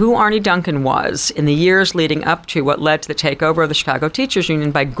deep into who Arne Duncan was in the years leading up to what led to the takeover of the Chicago Teachers Union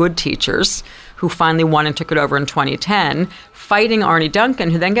by good teachers, who finally won and took it over in 2010, fighting Arne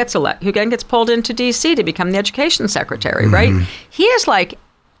Duncan, who then gets pulled into D.C. to become the education secretary, right? He is like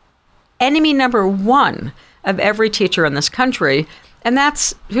enemy number one of every teacher in this country, and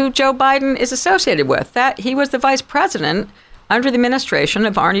that's who Joe Biden is associated with. That he was the vice president under the administration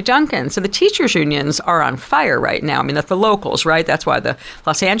of Arne Duncan. So the teachers' unions are on fire right now. I mean, that's the locals, right? That's why the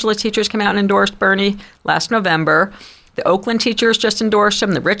Los Angeles teachers came out and endorsed Bernie last November. The Oakland teachers just endorsed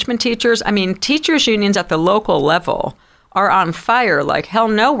him. The Richmond teachers. I mean, teachers' unions at the local level are on fire. Like, hell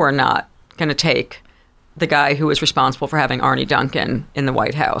no, we're not going to take the guy who was responsible for having Arne Duncan in the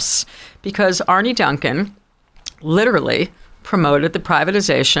White House, because Arne Duncan literally promoted the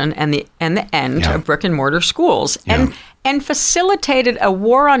privatization and the end of brick and mortar schools, and facilitated a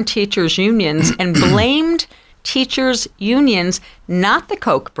war on teachers' unions and blamed teachers' unions, not the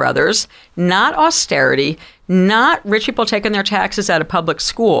Koch brothers, not austerity, not rich people taking their taxes out of public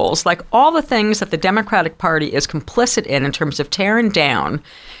schools, like all the things that the Democratic Party is complicit in terms of tearing down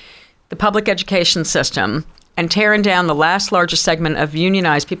the public education system and tearing down the last largest segment of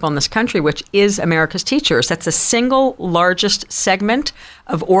unionized people in this country, which is America's teachers. That's the single largest segment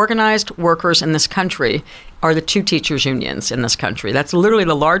of organized workers in this country are the two teachers' unions in this country. That's literally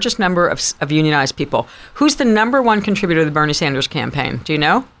the largest number of unionized people. Who's the number one contributor to the Bernie Sanders campaign? Do you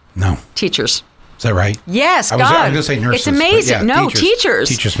know? No. Teachers. Is that right? Yes, I was going to say nurses. It's amazing. Yeah, no, teachers.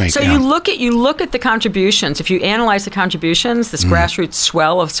 Teachers make. So you look at the contributions. If you analyze the contributions, this grassroots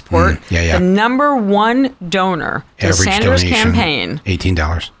swell of support, the number one donor to the Sanders campaign,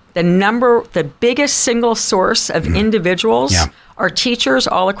 $18. The biggest single source of individuals are teachers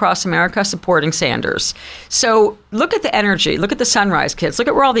all across America supporting Sanders. So look at the energy. Look at the Sunrise Kids. Look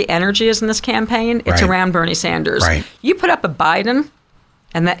at where all the energy is in this campaign. It's around Bernie Sanders. Right. You put up a Biden,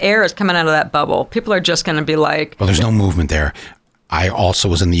 and the air is coming out of that bubble. People are just going to be like... Well, there's no movement there. I also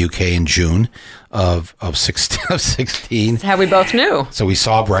was in the UK in June of 16. That's how we both knew. So we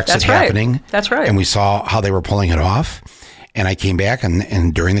saw Brexit happening. That's right. And we saw how they were pulling it off. And I came back,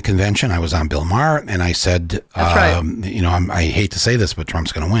 and during the convention, I was on Bill Maher, and I said, I hate to say this, but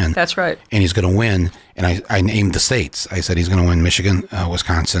Trump's going to win. That's right. And he's going to win. And I named the states. I said he's going to win Michigan,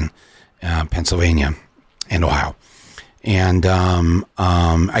 Wisconsin, Pennsylvania, and Ohio. And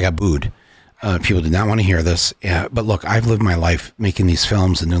I got booed. People did not want to hear this. But look, I've lived my life making these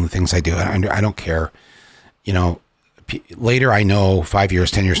films and doing the things I do. I don't care. Later I know 5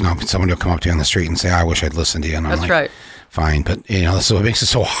 years, 10 years now, somebody will come up to you on the street and say, I wish I'd listened to you. And I'm That's right. Fine. But, so it makes it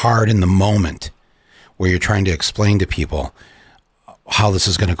so hard in the moment where you're trying to explain to people how this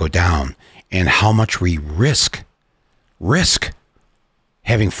is going to go down and how much we risk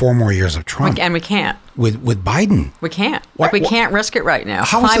having 4 more years of Trump. And we can't. With Biden. We can't. We can't risk it right now.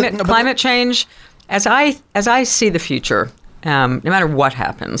 Climate change, as I see the future, no matter what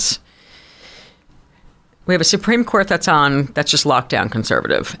happens, we have a Supreme Court that's just locked down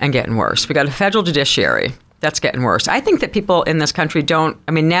conservative and getting worse. We got a federal judiciary that's getting worse. I think that people in this country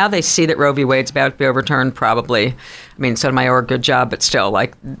now they see that Roe v. Wade's about to be overturned, probably. Sotomayor, good job, but still,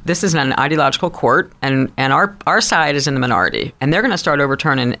 this is an ideological court, and our side is in the minority, and they're going to start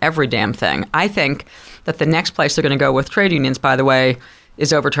overturning every damn thing. I think that the next place they're going to go with trade unions, by the way,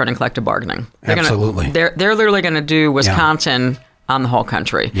 is overturning collective bargaining. Absolutely. They're literally going to do Wisconsin on the whole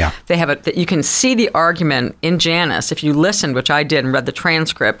country. Yeah. They have you can see the argument in Janus, if you listened, which I did, and read the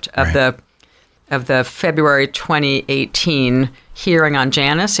transcript of the February 2018 hearing on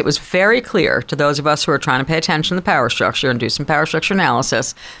Janus. It was very clear to those of us who are trying to pay attention to the power structure and do some power structure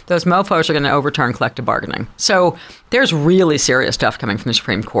analysis, those mofos are going to overturn collective bargaining. So there's really serious stuff coming from the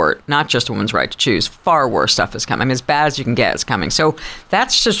Supreme Court, not just a woman's right to choose. Far worse stuff is coming. As bad as you can get is coming. So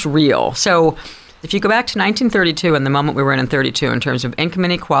that's just real. So if you go back to 1932 and the moment we were in 32 in terms of income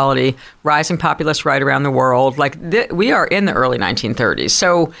inequality, rising populist right around the world, we are in the early 1930s.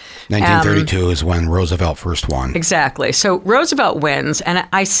 So 1932 is when Roosevelt first won. Exactly. So Roosevelt wins, and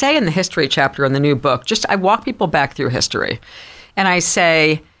I say in the history chapter in the new book, I walk people back through history, and I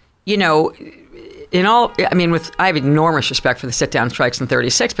say, I have enormous respect for the sit-down strikes in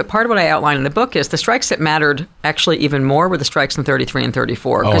 36, but part of what I outline in the book is the strikes that mattered actually even more were the strikes in 33 and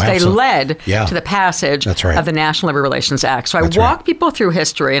 34, because they led to the passage of the National Labor Relations Act. So I walk people through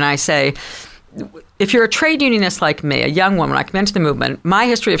history, and I say, if you're a trade unionist like me, a young woman, I come into the movement, my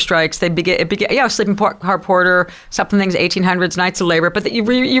history of strikes, it began, sleeping car porter, something things, 1800s, Knights of Labor, but you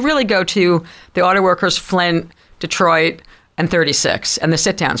really go to the auto workers, Flint, Detroit, and 36, and the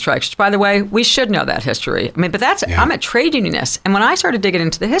sit-down strikes, which, by the way, we should know that history. But I'm a trade unionist. And when I started digging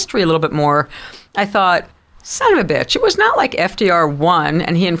into the history a little bit more, I thought, son of a bitch, it was not like FDR won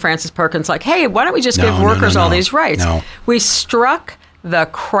and he and Francis Perkins like, hey, why don't we just give workers all these rights? No. We struck the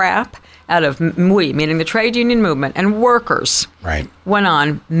crap out of, meaning the trade union movement, and workers went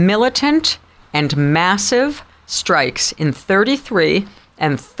on militant and massive strikes in 33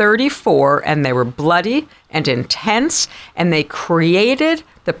 and 34, and they were bloody and intense, and they created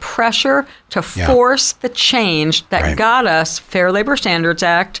the pressure to force the change that got us Fair Labor Standards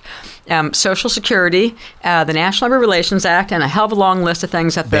Act, Social Security, the National Labor Relations Act, and a hell of a long list of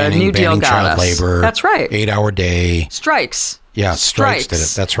things that the New Deal got child us. Labor, that's right. 8-hour day. Strikes. Yeah, strikes did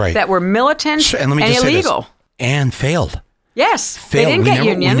it. That's right. That were militant and illegal. And failed. Yes. They didn't get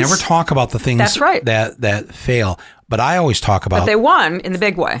unions. We never talk about the things that fail. But I always talk about... But they won in the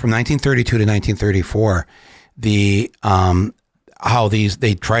big way. From 1932 to 1934, how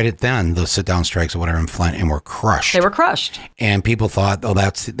they tried it then, the sit-down strikes or whatever in Flint, and were crushed. They were crushed. And people thought, oh,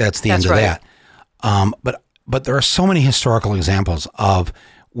 that's the end of that. But there are so many historical examples of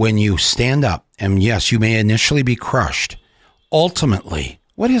when you stand up, and yes, you may initially be crushed. Ultimately,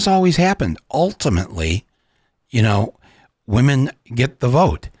 what has always happened? Ultimately, women get the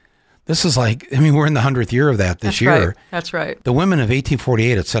vote. This is we're in the 100th year of that this year. Right. That's right. The women of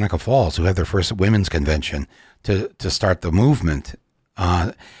 1848 at Seneca Falls, who had their first women's convention to start the movement.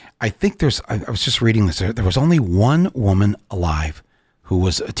 I think I was just reading this. There was only one woman alive who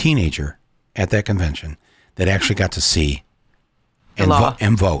was a teenager at that convention that actually got to see and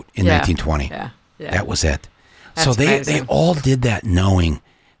vote in 1920. Yeah. That was it. That's so they amazing. all did that knowing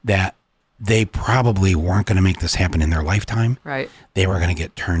that they probably weren't going to make this happen in their lifetime. Right. They were going to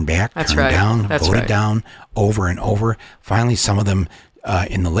get turned back, That's turned right. down, That's voted right. down over and over. Finally, some of them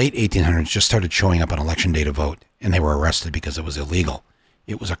in the late 1800s just started showing up on election day to vote, and they were arrested because it was illegal.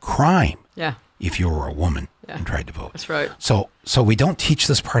 It was a crime if you were a woman and tried to vote. That's right. So we don't teach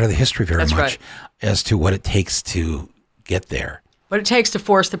this part of the history very much as to what it takes to get there. What it takes to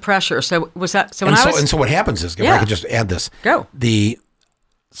force the pressure. So was that? So so what happens is, if I could just add this,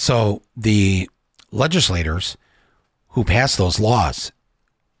 So the legislators who passed those laws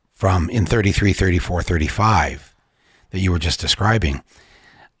in 33, 34, 35 that you were just describing,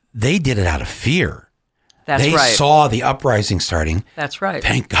 they did it out of fear. They saw the uprising starting. That's right.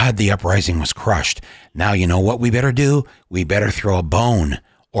 Thank God the uprising was crushed. Now you know what we better do? We better throw a bone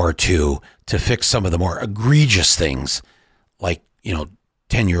or two to fix some of the more egregious things, like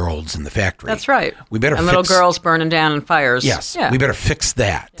 10-year-olds in the factory. That's right. We better and little girls burning down in fires. Yes. Yeah. We better fix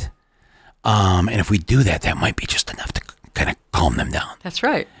that. And if we do that, that might be just enough to kind of calm them down. That's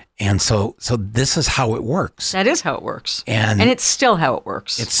right. And so this is how it works. That is how it works. And it's still how it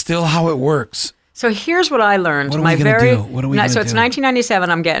works. It's still how it works. So here's what I learned. What are we going to do? What are we going to do? So it's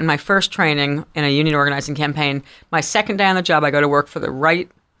 1997. I'm getting my first training in a union organizing campaign. My second day on the job, I go to work for the right.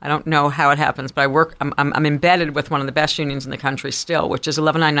 I don't know how it happens, but I work. I'm embedded with one of the best unions in the country still, which is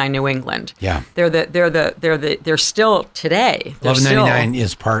 1199 New England. Yeah, they're still today. 1199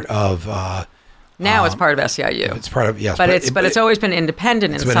 is part of. Now it's part of SEIU. It's part of but it's always been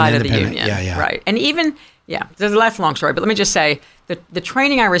independent inside of the union. Yeah. Right, and even that's a long story. But let me just say the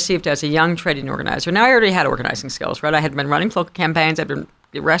training I received as a young trade union organizer. Now I already had organizing skills. Right, I had been running local campaigns. I'd been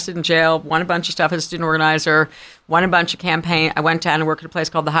arrested in jail, won a bunch of stuff as a student organizer, won a bunch of campaign. I went down and worked at a place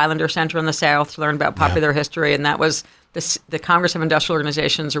called the Highlander Center in the South to learn about popular history, and that was the Congress of Industrial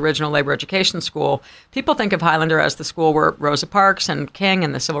Organizations' original labor education school. People think of Highlander as the school where Rosa Parks and King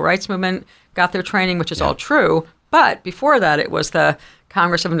and the Civil Rights Movement got their training, which is all true. But before that, it was the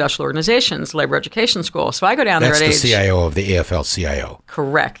Congress of Industrial Organizations labor education school. So I go down there at age... That's the CIO of the AFL-CIO.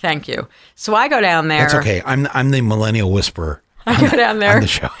 Correct. Thank you. So I go down there... That's okay. I'm the millennial whisperer. I go down there. On the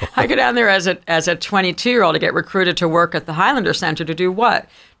show. I go down there as a 22-year-old to get recruited to work at the Highlander Center to do what?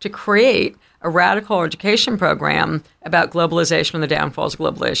 To create a radical education program about globalization and the downfalls of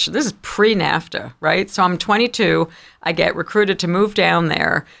globalization. This is pre-NAFTA, right? So I'm 22. I get recruited to move down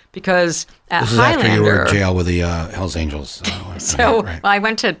there because at this is Highlander... after you were in jail with the Hells Angels. Well, I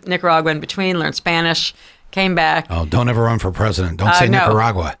went to Nicaragua in between, learned Spanish, came back. Oh, don't ever run for president. Don't say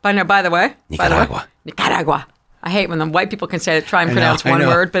Nicaragua. By the way. Nicaragua. Nicaragua. I hate when the white people can try and pronounce one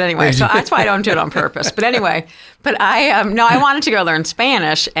word, but anyway, so that's why I don't do it on purpose. But anyway, I wanted to go learn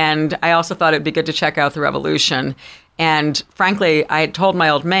Spanish, and I also thought it'd be good to check out the revolution. And frankly, I had told my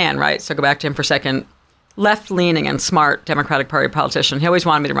old man, right, so go back to him for a second, left-leaning and smart Democratic Party politician. He always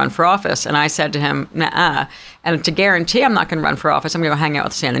wanted me to run for office, and I said to him, nah. And to guarantee I'm not going to run for office, I'm going to go hang out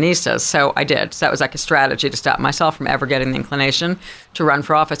with the Sandinistas. So I did. So that was like a strategy to stop myself from ever getting the inclination to run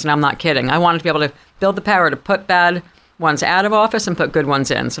for office, and I'm not kidding. I wanted to be able to build the power to put bad ones out of office and put good ones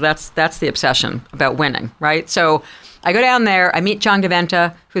in. So that's the obsession about winning, right? So I go down there, I meet John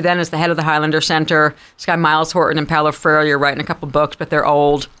Gaventa, who then is the head of the Highlander Center. This guy Miles Horton and Paulo Freire are writing a couple books, but they're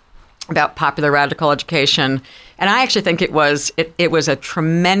old, about popular radical education. And I actually think it was a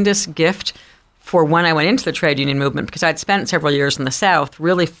tremendous gift for when I went into the trade union movement, because I'd spent several years in the South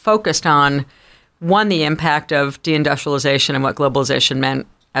really focused on, one, the impact of deindustrialization and what globalization meant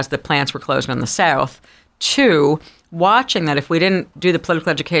as the plants were closing in the South. Two, watching that if we didn't do the political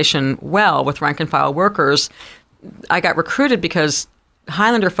education well with rank and file workers, I got recruited because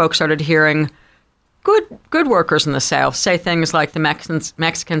Highlander folks started hearing good workers in the South say things like the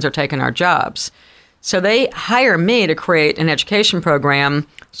Mexicans are taking our jobs. So they hire me to create an education program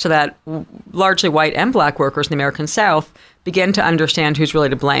so that largely white and black workers in the American South begin to understand who's really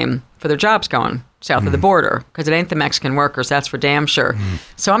to blame for their jobs going south of the border, because it ain't the Mexican workers, that's for damn sure.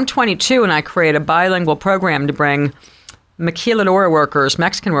 So I'm 22 and I create a bilingual program to bring maquiladora workers,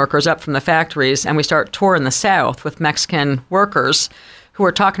 Mexican workers, up from the factories, and we start touring the South with Mexican workers who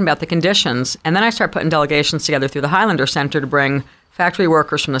are talking about the conditions. And then I start putting delegations together through the Highlander Center to bring factory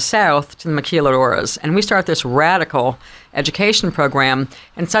workers from the South to the maquiladoras. And we start this radical education program,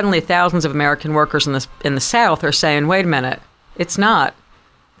 and suddenly thousands of American workers in the South are saying, wait a minute, it's not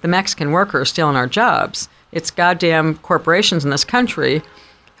the Mexican workers stealing our jobs. It's goddamn corporations in this country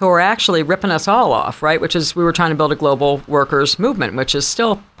who are actually ripping us all off, right? Which is, we were trying to build a global workers movement, which is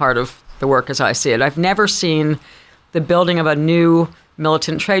still part of the work as I see it. I've never seen the building of a new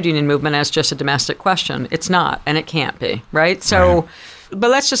militant trade union movement as just a domestic question. It's not, and it can't be, right? So, but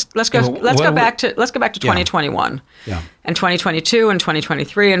let's go back to 2021, and 2022, and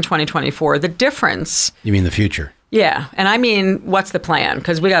 2023, and 2024. The difference. You mean the future? Yeah, and I mean, what's the plan?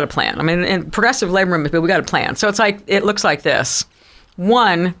 Because we got a plan. I mean, in progressive labor movement, we got a plan. So it looks like this.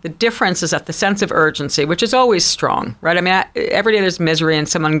 One, the difference is that the sense of urgency, which is always strong, right? I mean, every day there's misery and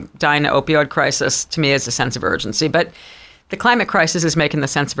someone dying of opioid crisis, to me, is a sense of urgency. But the climate crisis is making the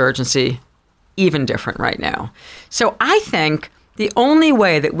sense of urgency even different right now. So I think the only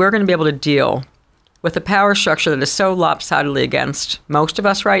way that we're going to be able to deal with the power structure that is so lopsidedly against most of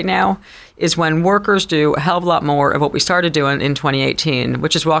us right now is when workers do a hell of a lot more of what we started doing in 2018,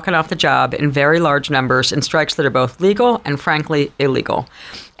 which is walking off the job in very large numbers in strikes that are both legal and, frankly, illegal.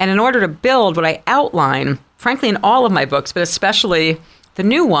 And in order to build what I outline, frankly, in all of my books, but especially the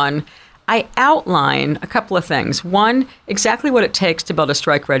new one, I outline a couple of things. One, exactly what it takes to build a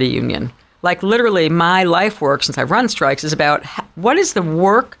strike-ready union. Like literally my life work since I've run strikes is about what is the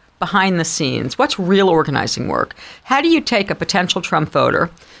work behind the scenes? What's real organizing work? How do you take a potential Trump voter?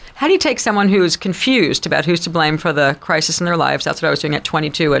 How do you take someone who's confused about who's to blame for the crisis in their lives? That's what I was doing at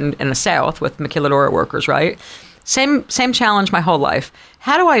 22 in the South with maquiladora workers, right? Same challenge my whole life.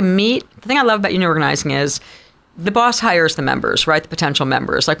 How do I meet? The thing I love about union organizing is the boss hires the members, right? The potential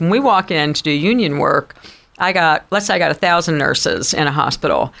members. Like when we walk in to do union work, let's say I got 1,000 nurses in a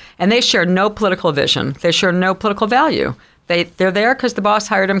hospital, and they share no political vision. They share no political value. They're there because the boss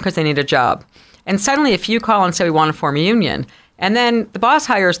hired them because they need a job. And suddenly if you call and say we want to form a union, and then the boss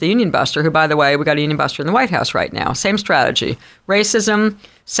hires the union buster, who, by the way, we got a union buster in the White House right now. Same strategy. Racism,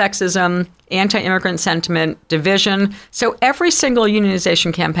 sexism, anti-immigrant sentiment, division. So every single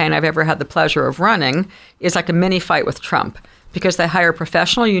unionization campaign I've ever had the pleasure of running is like a mini fight with Trump, because they hire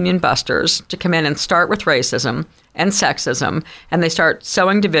professional union busters to come in and start with racism and sexism, and they start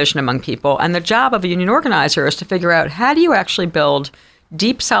sowing division among people. And the job of a union organizer is to figure out, how do you actually build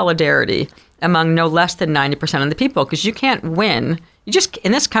deep solidarity among no less than 90% of the people? Because you can't win. You just,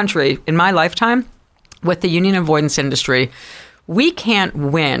 in this country, in my lifetime, with the union avoidance industry, we can't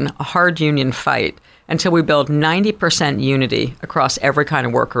win a hard union fight until we build 90% unity across every kind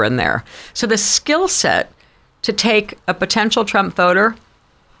of worker in there. So the skill set to take a potential Trump voter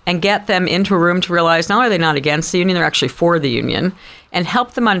and get them into a room to realize not only are they not against the union, they're actually for the union, and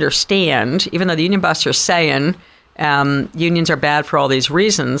help them understand, even though the union buster is saying unions are bad for all these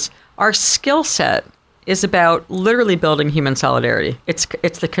reasons, our skill set is about literally building human solidarity. It's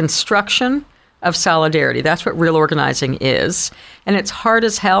the construction of solidarity. That's what real organizing is. And it's hard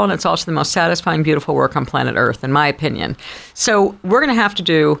as hell, and it's also the most satisfying, beautiful work on planet Earth, in my opinion. So we're going to have to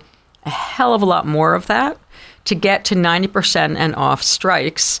do a hell of a lot more of that. to get to 90% and off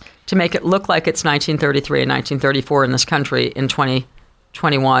strikes to make it look like it's 1933 and 1934 in this country in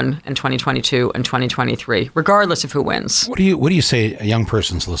 2021 and 2022 and 2023, regardless of who wins. What do you say a young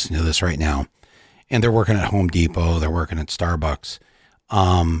person's listening to this right now, and they're working at Home Depot, they're working at Starbucks.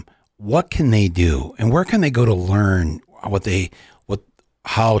 What can they do, and where can they go to learn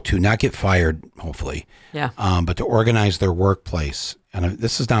how to not get fired, hopefully, but to organize their workplace? And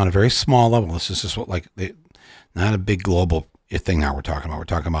this is down a very small level. This is just not a big global thing now we're talking about. We're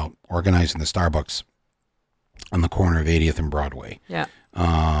talking about organizing the Starbucks on the corner of 80th and Broadway. Yeah.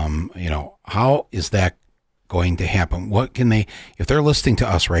 How is that going to happen? What can they, if they're listening to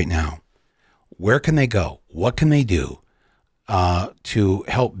us right now, where can they go? What can they do to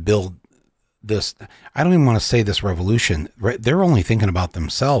help build this? I don't even want to say this revolution. Right? They're only thinking about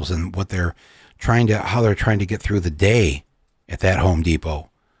themselves and how they're trying to get through the day at that Home Depot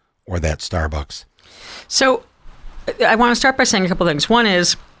or that Starbucks. So I want to start by saying a couple things. One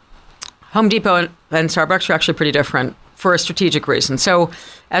is Home Depot and Starbucks are actually pretty different for a strategic reason. So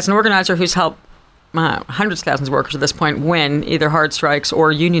as an organizer who's helped hundreds of thousands of workers at this point win either hard strikes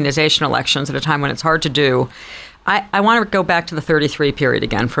or unionization elections at a time when it's hard to do, I want to go back to the 33 period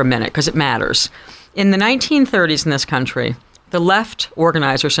again for a minute because it matters. In the 1930s in this country, the left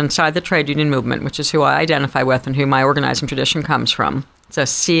organizers inside the trade union movement, which is who I identify with and who my organizing tradition comes from, it's a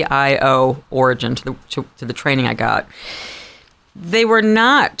CIO origin to the training I got. They were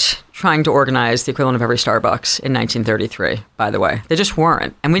not trying to organize the equivalent of every Starbucks in 1933, by the way. They just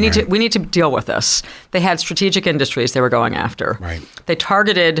weren't. And we need to deal with this. They had strategic industries they were going after. Right. They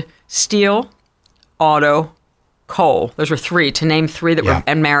targeted steel, auto, coal. Those were three, to name three that were,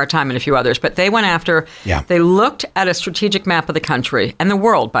 and maritime and a few others. But they went after, they looked at a strategic map of the country and the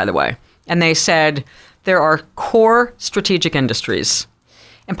world, by the way, and they said there are core strategic industries.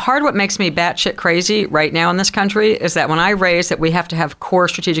 And part of what makes me batshit crazy right now in this country is that when I raise that we have to have core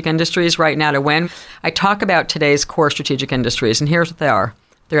strategic industries right now to win, I talk about today's core strategic industries, and here's what they are.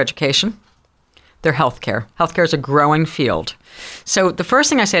 They're education. They're healthcare. Healthcare is a growing field. So the first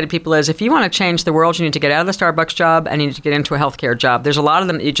thing I say to people is, if you want to change the world, you need to get out of the Starbucks job and you need to get into a healthcare job. There's a lot of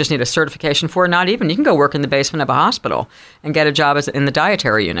them that you just need a certification for. Not even. You can go work in the basement of a hospital and get a job in the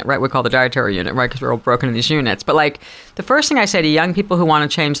dietary unit, right? We call the dietary unit, right? Because we're all broken in these units. But the first thing I say to young people who want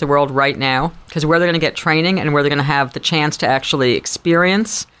to change the world right now, because where they're going to get training and where they're going to have the chance to actually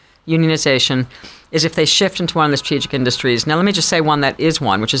experience unionization, is if they shift into one of the strategic industries. Now, let me just say one that is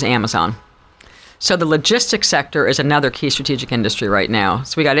one, which is Amazon. So the logistics sector is another key strategic industry right now.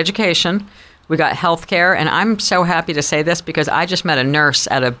 So we got education, we got healthcare, and I'm so happy to say this because I just met a nurse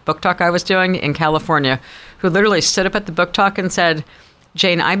at a book talk I was doing in California who literally stood up at the book talk and said,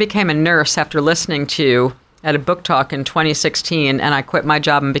 Jane, I became a nurse after listening to you at a book talk in 2016, and I quit my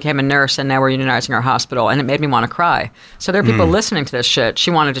job and became a nurse, and now we're unionizing our hospital, and it made me want to cry. So there are people listening to this shit. She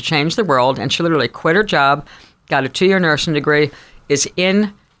wanted to change the world, and she literally quit her job, got a 2-year nursing degree, is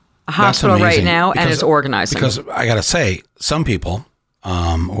in a hospital right now and is organizing. Because I got to say, some people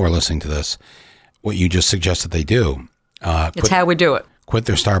who are listening to this, what you just suggested they do. It's how we do it. Quit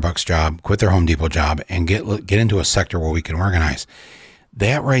their Starbucks job, quit their Home Depot job, and get into a sector where we can organize.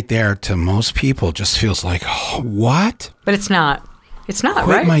 That right there, to most people, just feels like, oh, what? But it's not. It's not,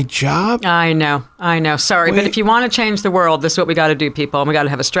 Quit right? my job? I know. Sorry. Wait. But if you want to change the world, this is what we got to do, people. And we got to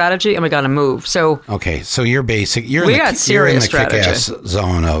have a strategy and we got to move. So okay, so you're in the kick-ass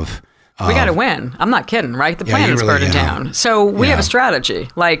zone of... we got to win. I'm not kidding, right? The planet is burning down. So we have a strategy.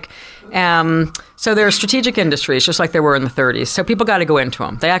 So there are strategic industries, just like there were in the 30s. So people got to go into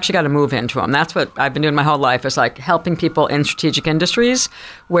them. They actually got to move into them. That's what I've been doing my whole life, is helping people in strategic industries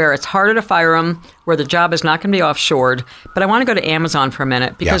where it's harder to fire them, where the job is not going to be offshored. But I want to go to Amazon for a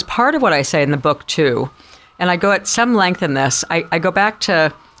minute, because part of what I say in the book too, and I go at some length in this, I go back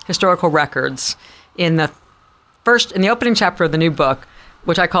to historical records in the opening chapter of the new book,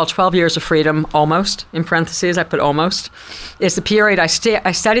 which I call 12 Years of Freedom, almost, in parentheses, I put almost, is the period, I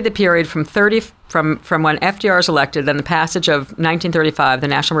studied the period from when FDR is elected, then the passage of 1935, the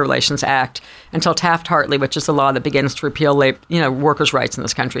National Relations Act, until Taft-Hartley, which is the law that begins to repeal workers' rights in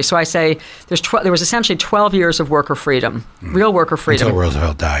this country. So I say there was essentially 12 years of worker freedom, real worker freedom. Until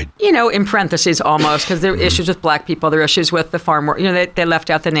Roosevelt died. In parentheses, almost, because there are issues with black people, there are issues with the farm work. They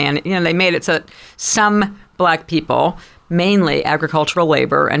left out the nanny. They made it so that some black people mainly agricultural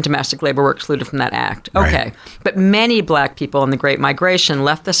labor and domestic labor were excluded from that act. Okay. Right. But many black people in the Great Migration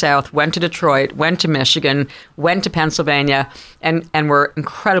left the South, went to Detroit, went to Michigan, went to Pennsylvania, and were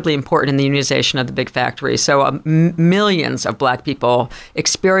incredibly important in the unionization of the big factories. So millions of black people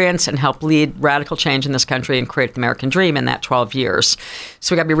experienced and helped lead radical change in this country and create the American dream in that 12 years.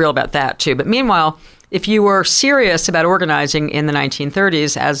 So we got to be real about that too. But meanwhile, if you were serious about organizing in the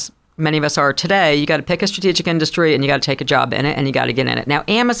 1930s, as many of us are today, you got to pick a strategic industry and you got to take a job in it and you got to get in it. Now,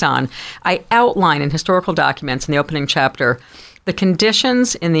 Amazon, I outline in historical documents in the opening chapter the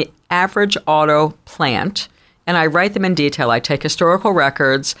conditions in the average auto plant, and I write them in detail. I take historical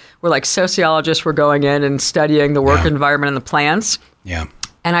records where like sociologists were going in and studying the work environment in the plants. Yeah.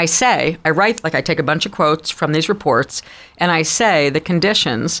 And I take a bunch of quotes from these reports, and I say the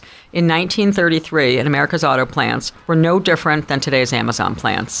conditions in 1933 in America's auto plants were no different than today's Amazon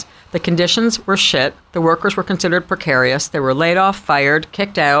plants. The conditions were shit. The workers were considered precarious. They were laid off, fired,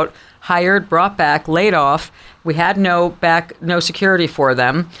 kicked out, hired, brought back, laid off. We had no security for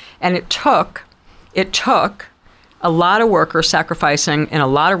them. And it took a lot of workers sacrificing in a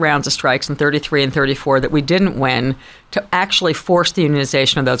lot of rounds of strikes in 33 and 34 that we didn't win to actually force the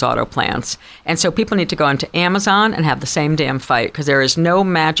unionization of those auto plants. And so people need to go into Amazon and have the same damn fight, because there is no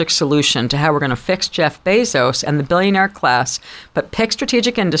magic solution to how we're going to fix Jeff Bezos and the billionaire class, but pick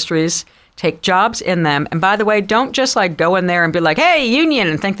strategic industries, take jobs in them. And by the way, don't just like go in there and be like, hey, union,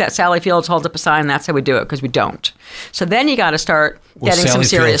 and think that Sally Fields holds up a sign and that's how we do it, because we don't. So then you got to start getting some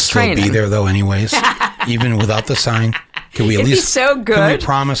serious training. Will Sally Fields still be there though anyways, even without the sign? Can we at least, so good. Can we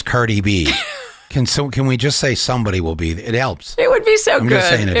promise Cardi B? Can we just say somebody will be there? It helps. It would be so I'm good. Just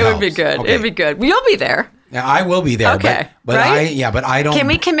saying it helps. Would be good. Okay. It'd be good. Well, you'll be there. Yeah, I will be there. Okay. But right? but I don't. Can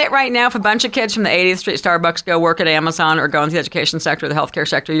we commit right now if a bunch of kids from the 80th Street Starbucks go work at Amazon or go into the education sector or the healthcare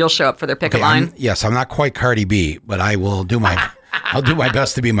sector, you'll show up for their picket line? I'm not quite Cardi B, but I will do my I'll do my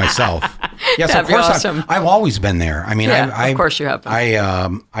best to be myself. Yes, That'd of course. Awesome. I've always been there. I mean, of course you have.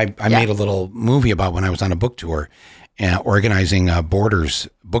 I made a little movie about when I was on a book tour, organizing Borders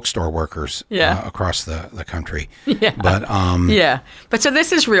bookstore workers across the country. Yeah. But But so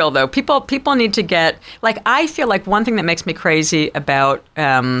this is real though. People need to get, like, I feel like one thing that makes me crazy about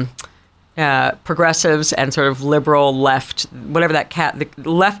progressives and sort of liberal left, whatever the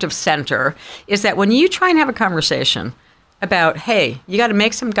left of center, is that when you try and have a conversation about, hey, you got to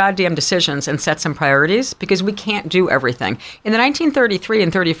make some goddamn decisions and set some priorities, because we can't do everything. In the 1933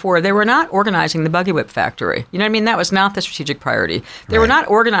 and 34, they were not organizing the buggy whip factory. You know what I mean? That was not the strategic priority. They were not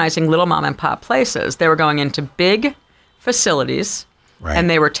organizing little mom and pop places. They were going into big facilities. Right.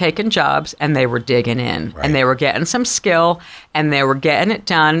 And they were taking jobs and they were digging in and they were getting some skill and they were getting it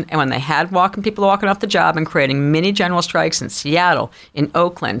done. And when they had people walking off the job and creating mini general strikes in Seattle, in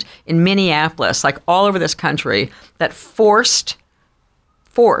Oakland, in Minneapolis, like all over this country, that forced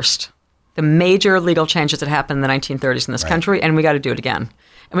the major legal changes that happened in the 1930s in this country. And we got to do it again.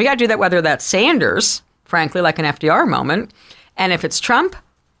 And we got to do that whether that's Sanders, frankly, like an FDR moment. And if it's Trump,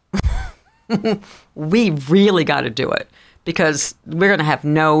 we really got to do it, because we're going to have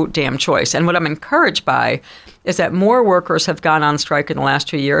no damn choice. And what I'm encouraged by is that more workers have gone on strike in the last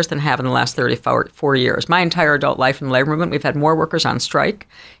 2 years than have in the last 34 years. My entire adult life in the labor movement, we've had more workers on strike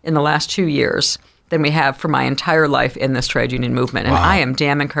in the last 2 years than we have for my entire life in this trade union movement. And I am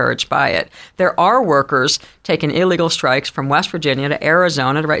damn encouraged by it. There are workers taking illegal strikes from West Virginia to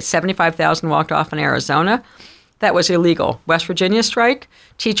Arizona, right? 75,000 walked off in Arizona. That was illegal. West Virginia strike,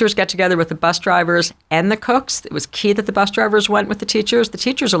 teachers got together with the bus drivers and the cooks. It was key that the bus drivers went with the teachers. The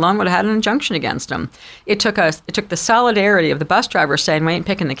teachers alone would have had an injunction against them. It took the solidarity of the bus drivers saying, we ain't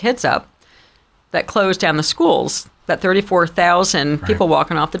picking the kids up, that closed down the schools. That 34,000 people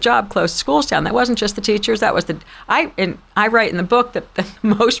walking off the job closed schools down. That wasn't just the teachers. That was I write in the book that the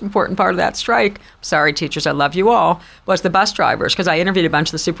most important part of that strike, sorry teachers, I love you all, was the bus drivers, because I interviewed a bunch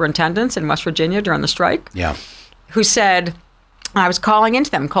of the superintendents in West Virginia during the strike. Yeah. Who said, I was calling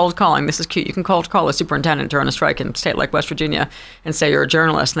into them, cold calling. This is cute. You can cold call a superintendent during a strike in a state like West Virginia and say you're a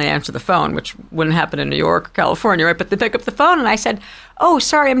journalist, and they answer the phone, which wouldn't happen in New York or California, right? But they pick up the phone, and I said, oh,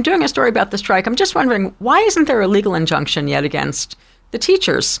 sorry, I'm doing a story about the strike. I'm just wondering, why isn't there a legal injunction yet against the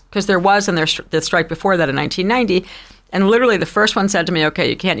teachers? Because there was in the strike before that in 1990. And literally the first one said to me, okay,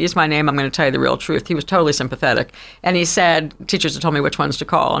 you can't use my name. I'm going to tell you the real truth. He was totally sympathetic. And he said, teachers had told me which ones to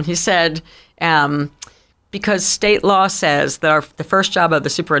call. And he said, because state law says that the first job of the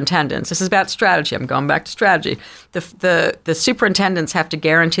superintendents, this is about strategy, I'm going back to strategy, the superintendents have to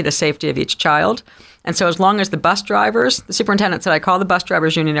guarantee the safety of each child. And so as long as the bus drivers, the superintendent said, I call the bus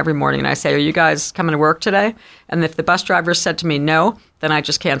drivers union every morning and I say, are you guys coming to work today? And if the bus drivers said to me no, then I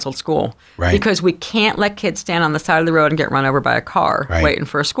just canceled school. Right. Because we can't let kids stand on the side of the road and get run over by a car waiting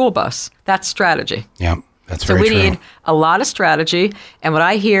for a school bus. That's strategy. Yeah. That's very true. So we need a lot of strategy, and what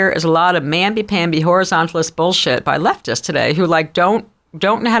I hear is a lot of mamby-pamby horizontalist bullshit by leftists today who don't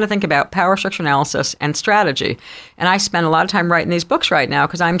know how to think about power structure analysis and strategy. And I spend a lot of time writing these books right now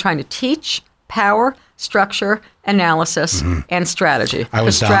because I'm trying to teach power structure analysis and strategy.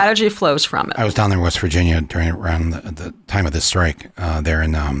 Because strategy flows from it. I was down there in West Virginia around the time of the strike there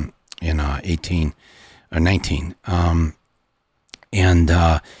in 18 or 19, and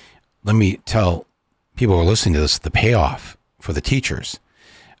let me tell people who are listening to this, the payoff for the teachers,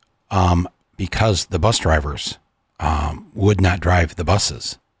 because the bus drivers would not drive the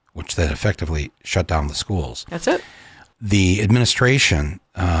buses, which then effectively shut down the schools. That's it. The administration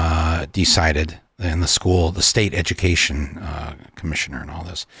decided, and the state education commissioner and all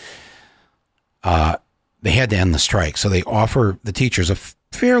this, they had to end the strike. So they offer the teachers a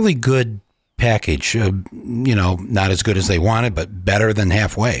fairly good package, not as good as they wanted, but better than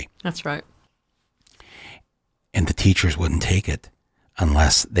halfway. That's right. And the teachers wouldn't take it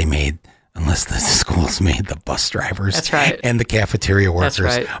unless the schools made the bus drivers That's right. and the cafeteria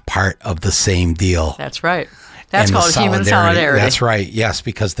workers part of the same deal. That's right. That's called human solidarity. That's right. Yes,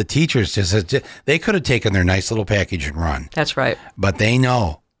 because the teachers they could have taken their nice little package and run. That's right. But they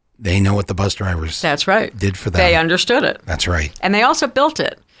know what the bus drivers did for them. They understood it. That's right. And they also built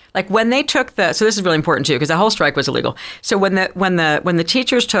it. Like when they took so this is really important too, because the whole strike was illegal. So when the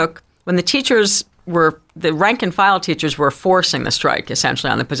teachers were, the rank and file teachers were forcing the strike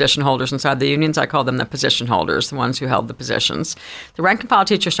essentially on the position holders inside the unions. I call them the position holders, the ones who held the positions. The rank and file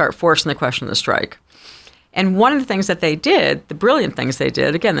teachers start forcing the question of the strike. And one of the things that they did, the brilliant things they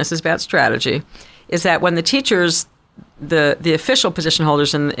did, again, this is about strategy, is that when the teachers, the official position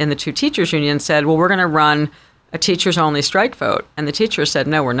holders in the two teachers unions said, well, we're going to run a teachers only strike vote. And the teachers said,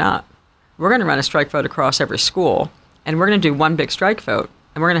 no, we're not. We're going to run a strike vote across every school. And we're going to do one big strike vote.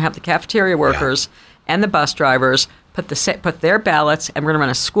 And we're going to have the cafeteria workers and the bus drivers put their ballots, and we're going to run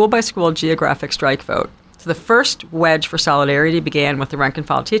a school-by-school geographic strike vote. So the first wedge for solidarity began with the rank and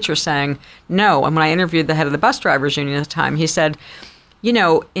file teachers saying no. And when I interviewed the head of the bus drivers union at the time, he said, in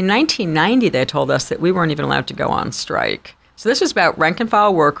 1990, they told us that we weren't even allowed to go on strike. So this was about rank and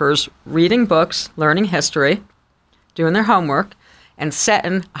file workers reading books, learning history, doing their homework, and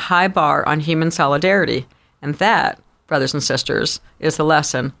setting a high bar on human solidarity. And that, brothers and sisters, is the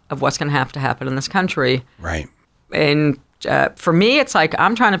lesson of what's going to have to happen in this country. Right. And for me, it's like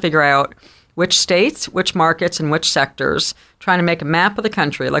I'm trying to figure out which states, which markets, and which sectors, trying to make a map of the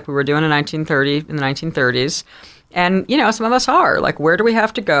country like we were doing in the 1930s. And, some of us are. Like, where do we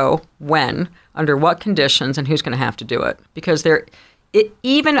have to go, when, under what conditions, and who's going to have to do it? Because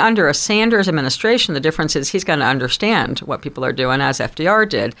even under a Sanders administration, the difference is he's going to understand what people are doing, as FDR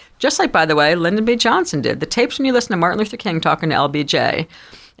did. Just like, by the way, Lyndon B. Johnson did. The tapes when you listen to Martin Luther King talking to LBJ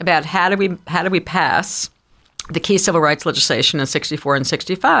about how do we pass the key civil rights legislation in 64 and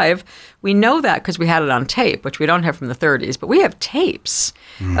 65, we know that because we had it on tape, which we don't have from the 30s, but we have tapes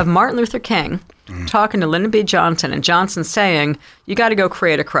of Martin Luther King talking to Lyndon B. Johnson, and Johnson saying, you got to go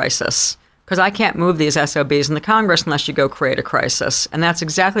create a crisis because I can't move these SOBs in the Congress unless you go create a crisis. And that's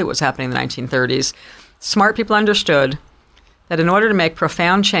exactly what was happening in the 1930s. Smart people understood that in order to make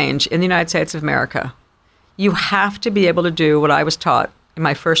profound change in the United States of America, you have to be able to do what I was taught in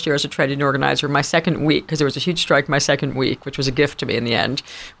my first year as a trade union organizer, my second week, because there was a huge strike my second week, which was a gift to me in the end,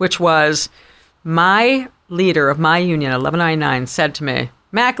 which was my leader of my union, 1199, said to me,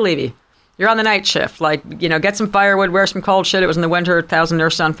 Mac Levy, you're on the night shift. Get some firewood, wear some cold shit. It was in the winter, 1,000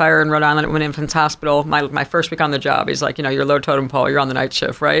 nurses on fire in Rhode Island at Women Infants Hospital. My first week on the job, he's like, you're low totem pole, you're on the night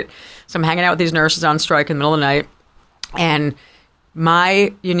shift, right? So I'm hanging out with these nurses on strike in the middle of the night. And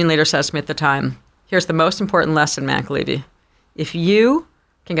my union leader says to me at the time, here's the most important lesson, Mac Levy. If you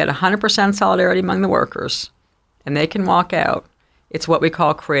can get 100% solidarity among the workers and they can walk out, it's what we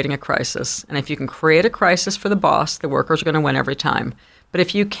call creating a crisis. And if you can create a crisis for the boss, the workers are going to win every time. But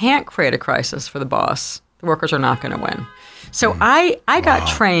if you can't create a crisis for the boss, the workers are not going to win. So I got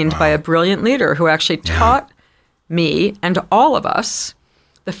trained by a brilliant leader who actually taught me and all of us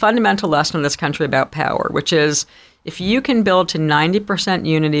the fundamental lesson of this country about power, which is if you can build to 90%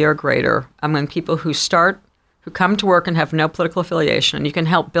 unity or greater among people who come to work and have no political affiliation, and you can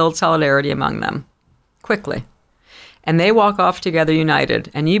help build solidarity among them quickly. and they walk off together united,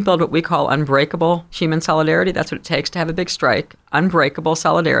 and you build what we call unbreakable human solidarity. That's what it takes to have a big strike. Unbreakable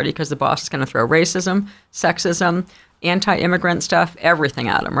solidarity, because the boss is going to throw racism, sexism, anti-immigrant stuff, everything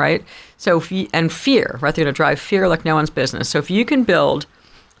at them, right? So and fear, right? They're going to drive fear like no one's business. So if you can build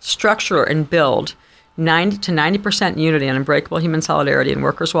structure and build 90 to 90% unity and unbreakable human solidarity, and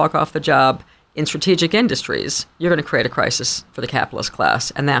workers walk off the job in strategic industries, you're going to create a crisis for the capitalist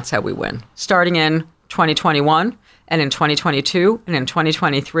class, and that's how we win. Starting in 2021 and in 2022 and in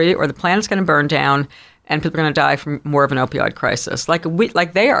 2023, or the planet's going to burn down and people are going to die from more of an opioid crisis. Like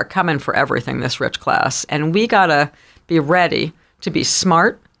they are coming for everything, this rich class, and we got to be ready to be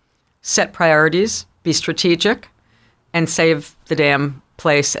smart, set priorities, be strategic, and save the damn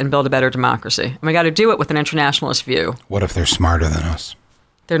place and build a better democracy. And we got to do it with an internationalist view. What if they're smarter than us?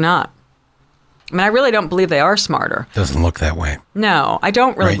 They're not. I mean, I really don't believe they are smarter. Doesn't look that way. No, I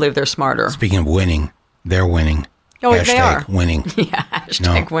don't really believe they're smarter. Speaking of winning, they're winning. Oh, they are. Winning. Yeah,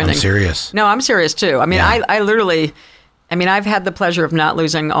 hashtag winning. I'm serious. No, I'm serious too. I mean, I literally, I've had the pleasure of not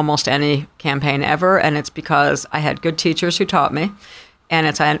losing almost any campaign ever, and it's because I had good teachers who taught me, and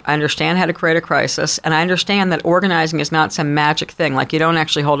I understand how to create a crisis, and I understand that organizing is not some magic thing. Like, you don't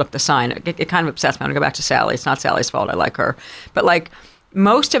actually hold up the sign. It kind of upsets me. I'm going to go back to Sally. It's not Sally's fault. I like her. But like,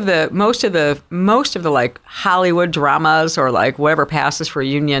 most of the like Hollywood dramas or like whatever passes for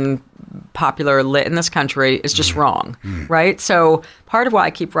union popular lit in this country is just wrong, right? So part of why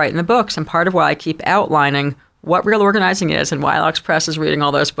I keep writing the books, and part of why I keep outlining what real organizing is, and why Alex Press is reading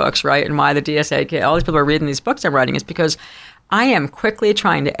all those books, right? And why the DSA, all these people are reading these books I'm writing, is because I am quickly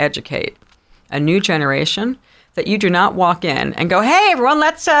trying to educate a new generation that you do not walk in and go, hey, everyone,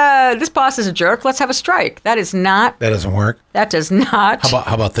 let's, this boss is a jerk, let's have a strike. That is not. That doesn't work? That does not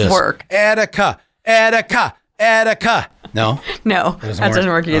How about this? Work. Attica. No? No, that doesn't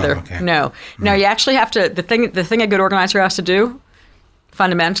work either. Oh, okay. No, you actually have to, the thing a good organizer has to do,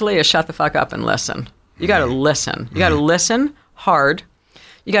 fundamentally, is shut the fuck up and listen. You got to listen. You got to listen hard.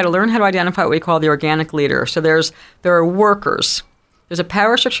 You got to learn how to identify what we call the organic leader. So there are workers. There's a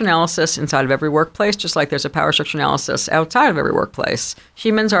power structure analysis inside of every workplace, just like there's a power structure analysis outside of every workplace.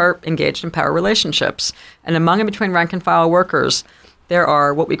 Humans are engaged in power relationships. And among and between rank and file workers, there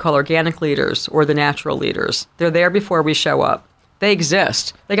are what we call organic leaders, or the natural leaders. They're there before we show up. They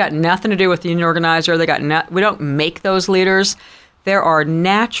exist. They got nothing to do with the union organizer. We don't make those leaders. There are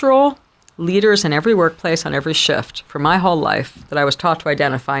natural leaders in every workplace on every shift for my whole life that I was taught to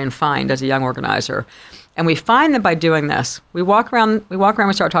identify and find as a young organizer. And we find that by doing this, we walk around,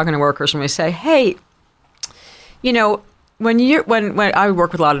 we start talking to workers, and we say, hey, you know, when I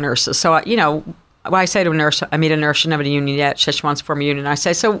work with a lot of nurses, so, when I say to a nurse, I meet a nurse, she doesn't have a union yet, she wants to form a union, I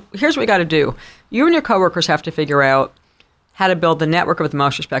say, so here's what we got to do. You and your coworkers have to figure out how to build the network of the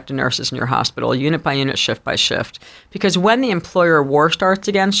most respected nurses in your hospital, unit by unit, shift by shift. Because when the employer war starts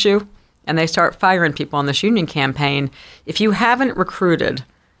against you, and they start firing people on this union campaign, if you haven't recruited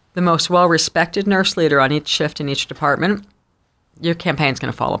the most well-respected nurse leader on each shift in each department, your campaign's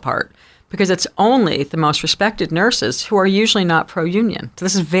going to fall apart. Because it's only the most respected nurses who are usually not pro-union. So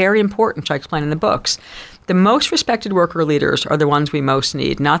this is very important, which I explain in the books. The most respected worker leaders are the ones we most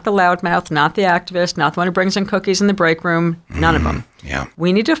need. Not the loudmouth, not the activist, not the one who brings in cookies in the break room. None of them. Yeah.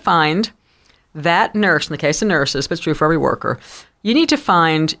 We need to find that nurse, in the case of nurses, but it's true for every worker. You need to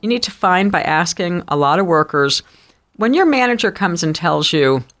find by asking a lot of workers, when your manager comes and tells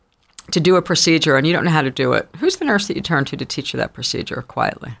you to do a procedure and you don't know how to do it, who's the nurse that you turn to teach you that procedure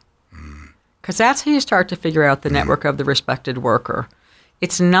quietly? Because that's how you start to figure out the network of the respected worker.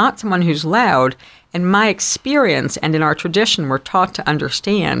 It's not someone who's loud. In my experience and in our tradition, we're taught to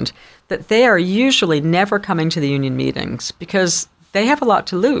understand that they are usually never coming to the union meetings because they have a lot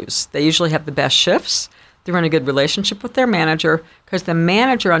to lose. They usually have the best shifts. They're in a good relationship with their manager because the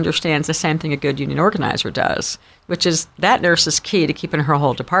manager understands the same thing a good union organizer does, which is that nurse is key to keeping her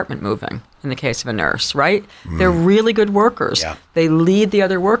whole department moving in the case of a nurse, right? They're really good workers. Yeah. They lead the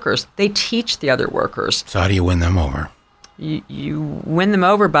other workers. They teach the other workers. So how do you win them over? You win them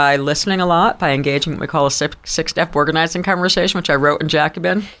over by listening a lot, by engaging what we call a six-step organizing conversation, which I wrote in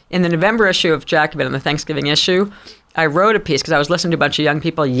Jacobin. In the November issue of Jacobin, in the Thanksgiving issue, I wrote a piece because I was listening to a bunch of young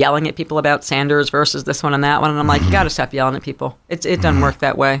people yelling at people about Sanders versus this one and that one. And I'm like, you got to stop yelling at people. It doesn't work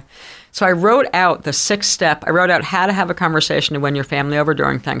that way. So I wrote out the 6-step. I wrote out how to have a conversation to win your family over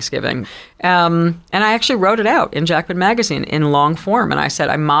during Thanksgiving. And I actually wrote it out in Jacobin Magazine in long form. And I said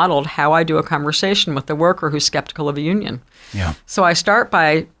I modeled how I do a conversation with the worker who's skeptical of a union. Yeah. So I start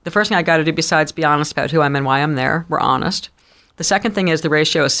by, the first thing I got to do besides be honest about who I'm and why I'm there, we're honest. The second thing is the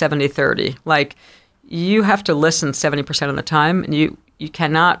ratio is 70-30. Like, you have to listen 70% of the time, and you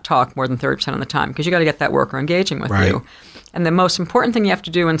cannot talk more than 30% of the time because you got to get that worker engaging with you. And the most important thing you have to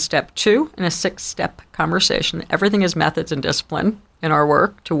do in step 2 in a 6-step conversation, everything is methods and discipline in our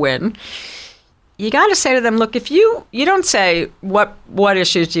work to win. You got to say to them, look, if you don't say what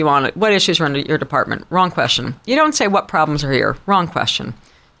issues do you want, what issues are in your department? Wrong question. You don't say what problems are here. Wrong question.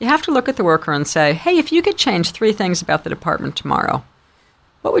 You have to look at the worker and say, hey, if you could change 3 things about the department tomorrow,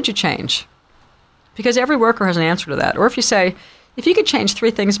 what would you change? Because every worker has an answer to that. Or if you say, if you could change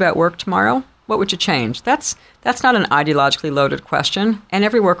 3 things about work tomorrow, what would you change? That's not an ideologically loaded question, and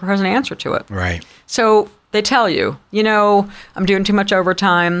every worker has an answer to it. Right. So they tell you, I'm doing too much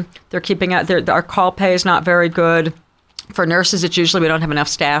overtime. They're keeping out. Our call pay is not very good. For nurses, it's usually we don't have enough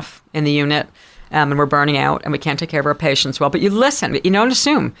staff in the unit, and we're burning out, and we can't take care of our patients well. But you listen. You don't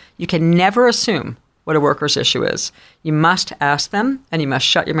assume. You can never assume what a worker's issue is. You must ask them, and you must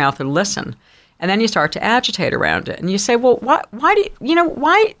shut your mouth and listen. And then you start to agitate around it. And you say, well, why do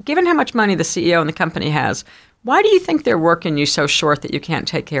why, given how much money the CEO and the company has, why do you think they're working you so short that you can't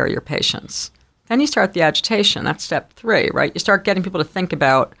take care of your patients? Then you start the agitation. That's step 3, right? You start getting people to think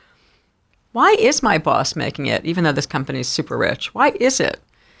about, why is my boss making it, even though this company is super rich? Why is it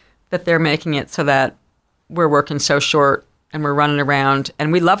that they're making it so that we're working so short and we're running around,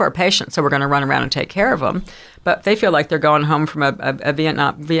 and we love our patients, so we're going to run around and take care of them. But they feel like they're going home from a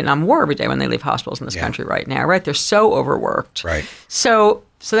Vietnam War every day when they leave hospitals in this country right now, right? They're so overworked. Right. So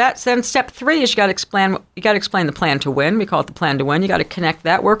that's then step 3 is you got to explain the plan to win. We call it the plan to win. You got to connect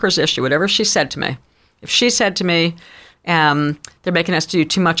that worker's issue, whatever she said to me. If she said to me, they're making us do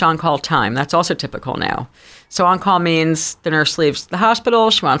too much on-call time, that's also typical now. So on-call means the nurse leaves the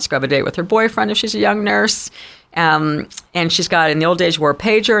hospital, she wants to go have a date with her boyfriend if she's a young nurse. And she's got, in the old days, you wore a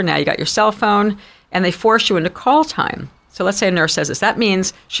pager, now you got your cell phone, and they force you into call time. So let's say a nurse says this. That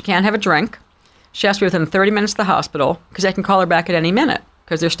means she can't have a drink. She has to be within 30 minutes of the hospital because they can call her back at any minute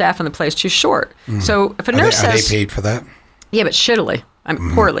because their staff in the place is too short. So if a nurse says... Are they paid for that? Yeah, but shittily.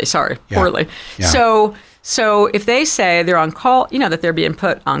 Poorly, sorry. Yeah. Poorly. Yeah. So if they say they're on call, that they're being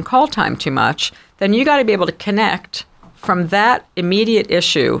put on call time too much, then you got to be able to connect from that immediate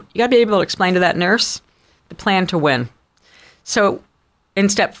issue. You got to be able to explain to that nurse the plan to win. So in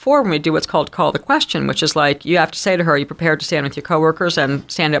step 4, when we do what's called call the question, which is like you have to say to her, are you prepared to stand with your coworkers and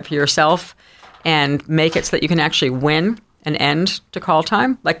stand up for yourself and make it so that you can actually win an end to call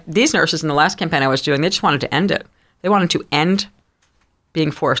time? Like these nurses in the last campaign I was doing, they just wanted to end it. They wanted to end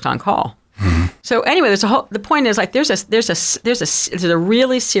being forced on call. Mm-hmm. So anyway, the point is like there's a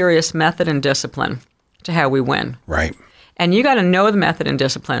really serious method and discipline to how we win. Right. And you got to know the method and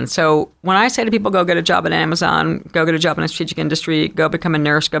discipline. So when I say to people, go get a job at Amazon, go get a job in a strategic industry, go become a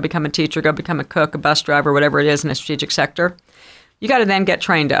nurse, go become a teacher, go become a cook, a bus driver, whatever it is in a strategic sector, you got to then get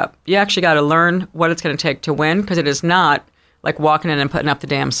trained up. You actually got to learn what it's going to take to win, because it is not like walking in and putting up the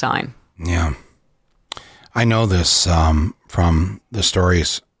damn sign. Yeah. I know this from the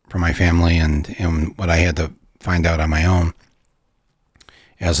stories from my family and what I had to find out on my own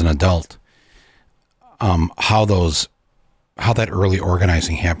as an adult, how that early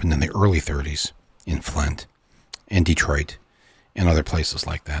organizing happened in the early 30s in Flint, in Detroit, and other places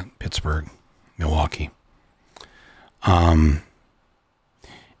like that, Pittsburgh, Milwaukee.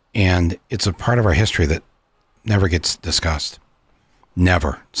 And it's a part of our history that never gets discussed.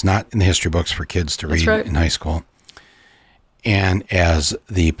 Never. It's not in the history books for kids to read in high school. And as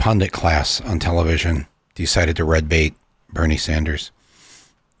the pundit class on television decided to red bait Bernie Sanders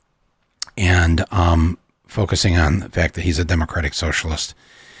and focusing on the fact that he's a democratic socialist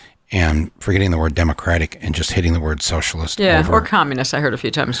and forgetting the word democratic and just hitting the word socialist. Yeah, or communist, I heard a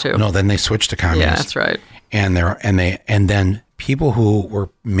few times too. No, then they switched to communist. Yeah, that's right. And then people who were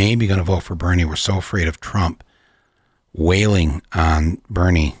maybe going to vote for Bernie were so afraid of Trump wailing on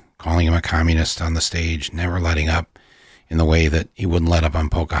Bernie, calling him a communist on the stage, never letting up in the way that he wouldn't let up on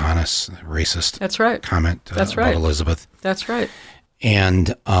Pocahontas, racist comment about Elizabeth. That's right.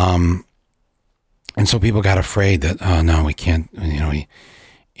 And so people got afraid that, oh, no, we can't,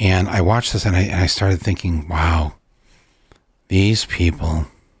 and I watched this and I started thinking, wow, these people,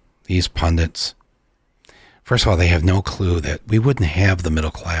 these pundits, first of all, they have no clue that we wouldn't have the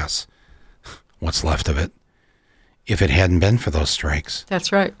middle class, what's left of it, if it hadn't been for those strikes.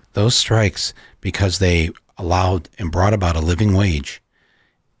 That's right. Those strikes, because they allowed and brought about a living wage,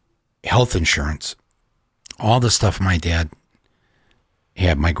 health insurance, all the stuff my dad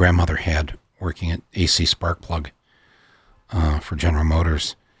had, my grandmother had, working at AC Sparkplug for General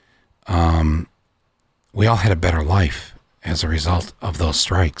Motors. We all had a better life as a result of those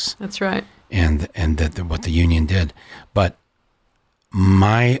strikes. That's right. And what the union did. But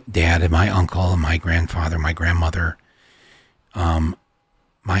my dad and my uncle and my grandfather, my grandmother, my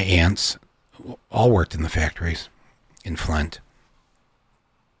aunts, all worked in the factories in Flint.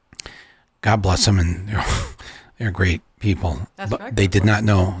 God bless them, and they're great people. But they did not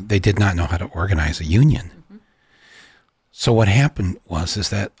know how to organize a union. Mm-hmm. So what happened is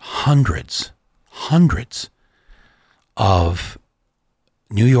that hundreds of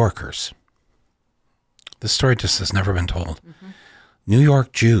New Yorkers, this story just has never been told. Mm-hmm. New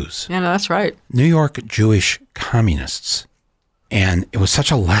York Jews. Yeah, no, that's right. New York Jewish communists. And it was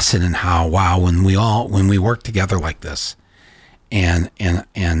such a lesson in how, when we work together like this, and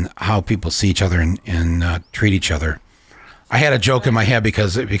how people see each other and treat each other. I had a joke in my head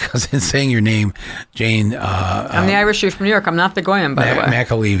because in saying your name, Jane. I'm the Irish Jew from New York. I'm not the Goyim, by the way.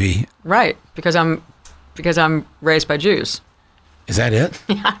 McAlevey. Right, because I'm raised by Jews. Is that it?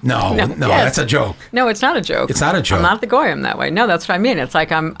 Yeah. No, yes. That's a joke. No, it's not a joke. It's not a joke. I'm not the Goyim that way. No, that's what I mean. It's like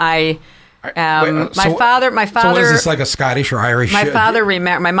my father. So what is this, like a Scottish or Irish? My father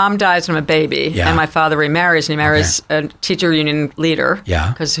remarried. My mom dies when I'm a baby, yeah. And my father remarries, and he marries a teacher union leader,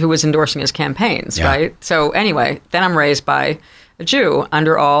 yeah, who was endorsing his campaigns, yeah. Right? So anyway, then I'm raised by a Jew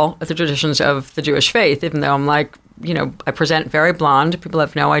under all of the traditions of the Jewish faith, even though I'm like, I present very blonde. People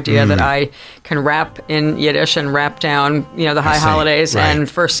have no idea that I can rap in Yiddish and rap down, the high holidays and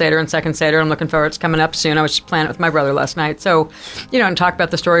first Seder and second Seder. I'm looking forward. It's coming up soon. I was just planning it with my brother last night. So, and talk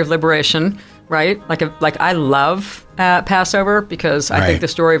about the story of liberation, right? Like I love Passover because I think the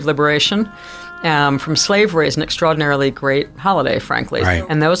story of liberation from slavery is an extraordinarily great holiday, frankly. Right.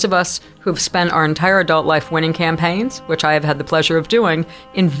 And those of us who've spent our entire adult life winning campaigns, which I have had the pleasure of doing,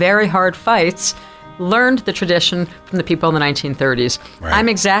 in very hard fights, learned the tradition from the people in the 1930s. Right. I'm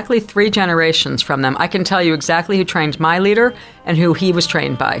exactly 3 generations from them. I can tell you exactly who trained my leader and who he was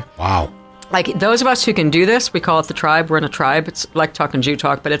trained by. Wow. Like those of us who can do this, we call it the tribe. We're in a tribe. It's like talking Jew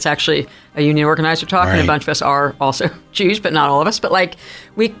talk, but it's actually a union organizer talk. Right. And a bunch of us are also Jews, but not all of us. But like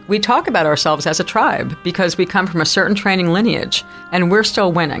we talk about ourselves as a tribe because we come from a certain training lineage and we're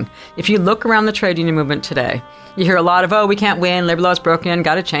still winning. If you look around the trade union movement today, you hear a lot of, we can't win, labor law's broken,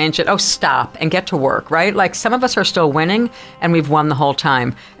 got to change it. Oh, stop and get to work, right? Like some of us are still winning and we've won the whole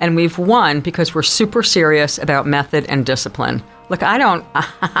time. And we've won because we're super serious about method and discipline. Look,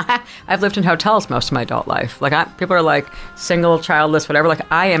 I've lived in hotels most of my adult life. Like people are like single, childless, whatever. Like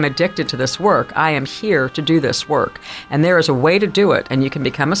I am addicted to this work. I am here to do this work. And there is a way to do it. And you can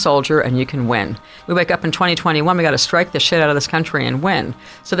become a soldier and you can win. We wake up in 2021, we got to strike the shit out of this country and win.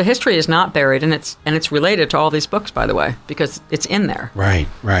 So the history is not buried and it's related to all these books, by the way, because it's in there. Right.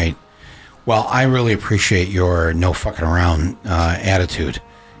 Well, I really appreciate your no fucking around attitude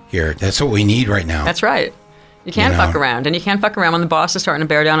here. That's what we need right now. That's right. You can't fuck around, and you can't fuck around when the boss is starting to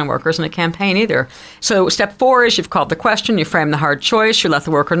bear down on workers in a campaign either. So step 4 is you've called the question, you frame the hard choice, you let the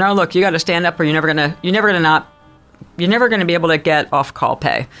worker know, look, you got to stand up, or you're never going to be able to get off-call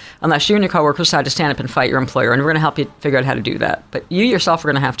pay unless you and your coworkers decide to stand up and fight your employer, and we're going to help you figure out how to do that. But you yourself are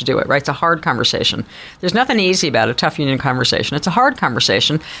going to have to do it, right? It's a hard conversation. There's nothing easy about a tough union conversation. It's a hard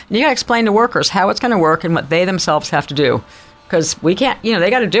conversation, and you got to explain to workers how it's going to work and what they themselves have to do. Because we can't, they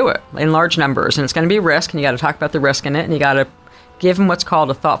got to do it in large numbers, and it's going to be risk, and you got to talk about the risk in it, and you got to give them what's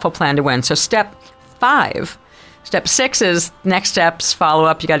called a thoughtful plan to win. So step 6 is next steps, follow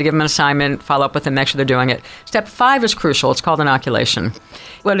up. You got to give them an assignment, follow up with them, make sure they're doing it. Step 5 is crucial. It's called inoculation.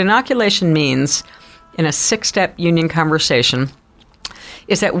 What inoculation means in a 6-step union conversation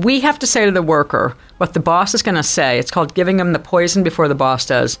is that we have to say to the worker what the boss is going to say. It's called giving them the poison before the boss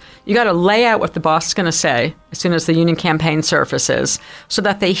does. You got to lay out what the boss is going to say as soon as the union campaign surfaces so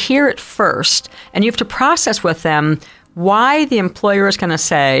that they hear it first. And you have to process with them why the employer is going to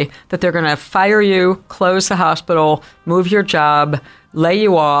say that they're going to fire you, close the hospital, move your job, lay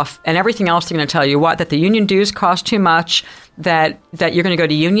you off, and everything else they're going to tell you. That the union dues cost too much, that you're going to go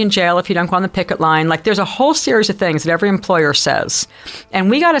to union jail if you don't go on the picket line. Like there's a whole series of things that every employer says. And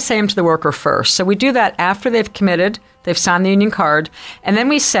we got to say them to the worker first. So we do that after they've committed, they've signed the union card, and then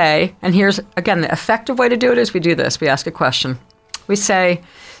we say, and here's, again, the effective way to do it is we do this. We ask a question. We say,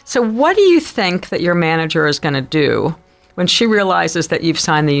 so what do you think that your manager is going to do when she realizes that you've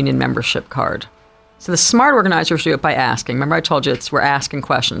signed the union membership card? So the smart organizers do it by asking. Remember I told you we're asking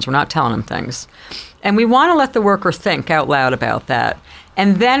questions. We're not telling them things. And we want to let the worker think out loud about that.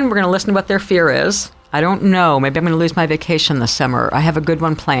 And then we're going to listen to what their fear is. I don't know. Maybe I'm going to lose my vacation this summer. I have a good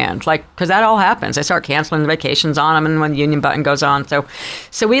one planned. Because that all happens. They start canceling the vacations on them and when the union button goes on.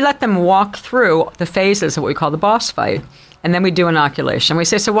 So we let them walk through the phases of what we call the boss fight. And then we do inoculation. We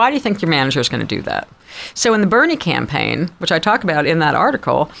say, so why do you think your manager is going to do that? So in the Bernie campaign, which I talk about in that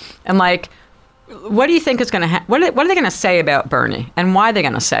article, I'm like, what do you think is going to what are they going to say about Bernie, and why are they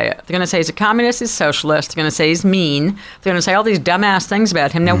going to say it? They're going to say he's a communist, he's a socialist. They're going to say he's mean. They're going to say all these dumbass things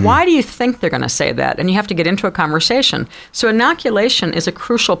about him. Now, why do you think they're going to say that? And you have to get into a conversation. So inoculation is a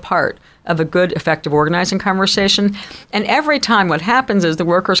crucial part of a good, effective organizing conversation. And every time what happens is the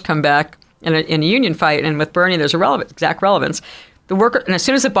workers come back in a union fight, and with Bernie, there's exact relevance. The worker, and as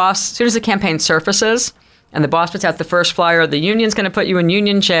soon as the campaign surfaces, and the boss puts out the first flyer, the union's going to put you in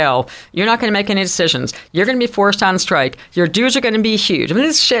union jail. You're not going to make any decisions. You're going to be forced on strike. Your dues are going to be huge. I mean,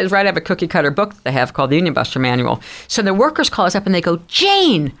 this shit is right out of a cookie-cutter book that they have called the Union Buster Manual. So the workers call us up and they go,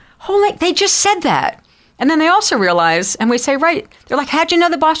 Jane, holy, they just said that. And then they also realize, and we say, right, they're like, how'd you know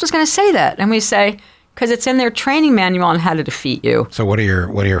the boss was going to say that? And we say, because it's in their training manual on how to defeat you. So what are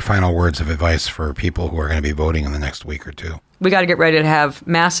your final words of advice for people who are going to be voting in the next week or two? We got to get ready to have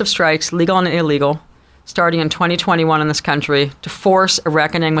massive strikes, legal and illegal, starting in 2021 in this country, to force a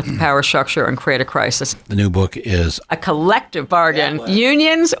reckoning with the power structure and create a crisis. The new book is A Collective Bargain.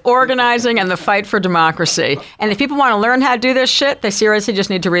 Unions, Organizing, and the Fight for Democracy. And if people want to learn how to do this shit, they seriously just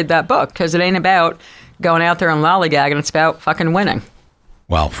need to read that book, because it ain't about going out there and lollygagging. It's about fucking winning.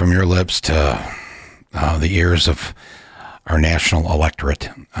 Well, from your lips to the ears of our national electorate,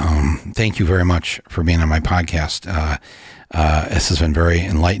 thank you very much for being on my podcast. This has been very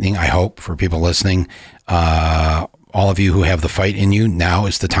enlightening, I hope, for people listening. All of you who have the fight in you, now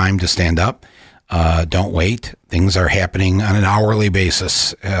is the time to stand up. Don't wait. Things are happening on an hourly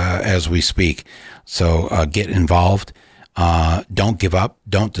basis as we speak. So get involved. Don't give up.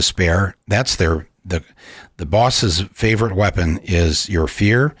 Don't despair. That's the boss's favorite weapon is your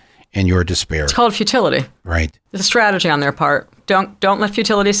fear and your despair. It's called futility. Right. It's a strategy on their part. Don't let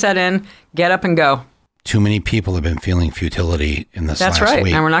futility set in. Get up and go. Too many people have been feeling futility in this last week. That's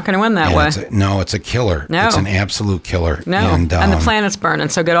right, and we're not going to win that way. It's a killer. No. It's an absolute killer. No, and the planet's burning,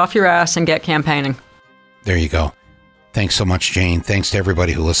 so get off your ass and get campaigning. There you go. Thanks so much, Jane. Thanks to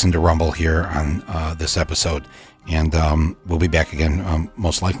everybody who listened to Rumble here on this episode. And we'll be back again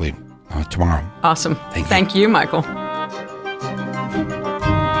most likely tomorrow. Awesome. Thank you, Michael.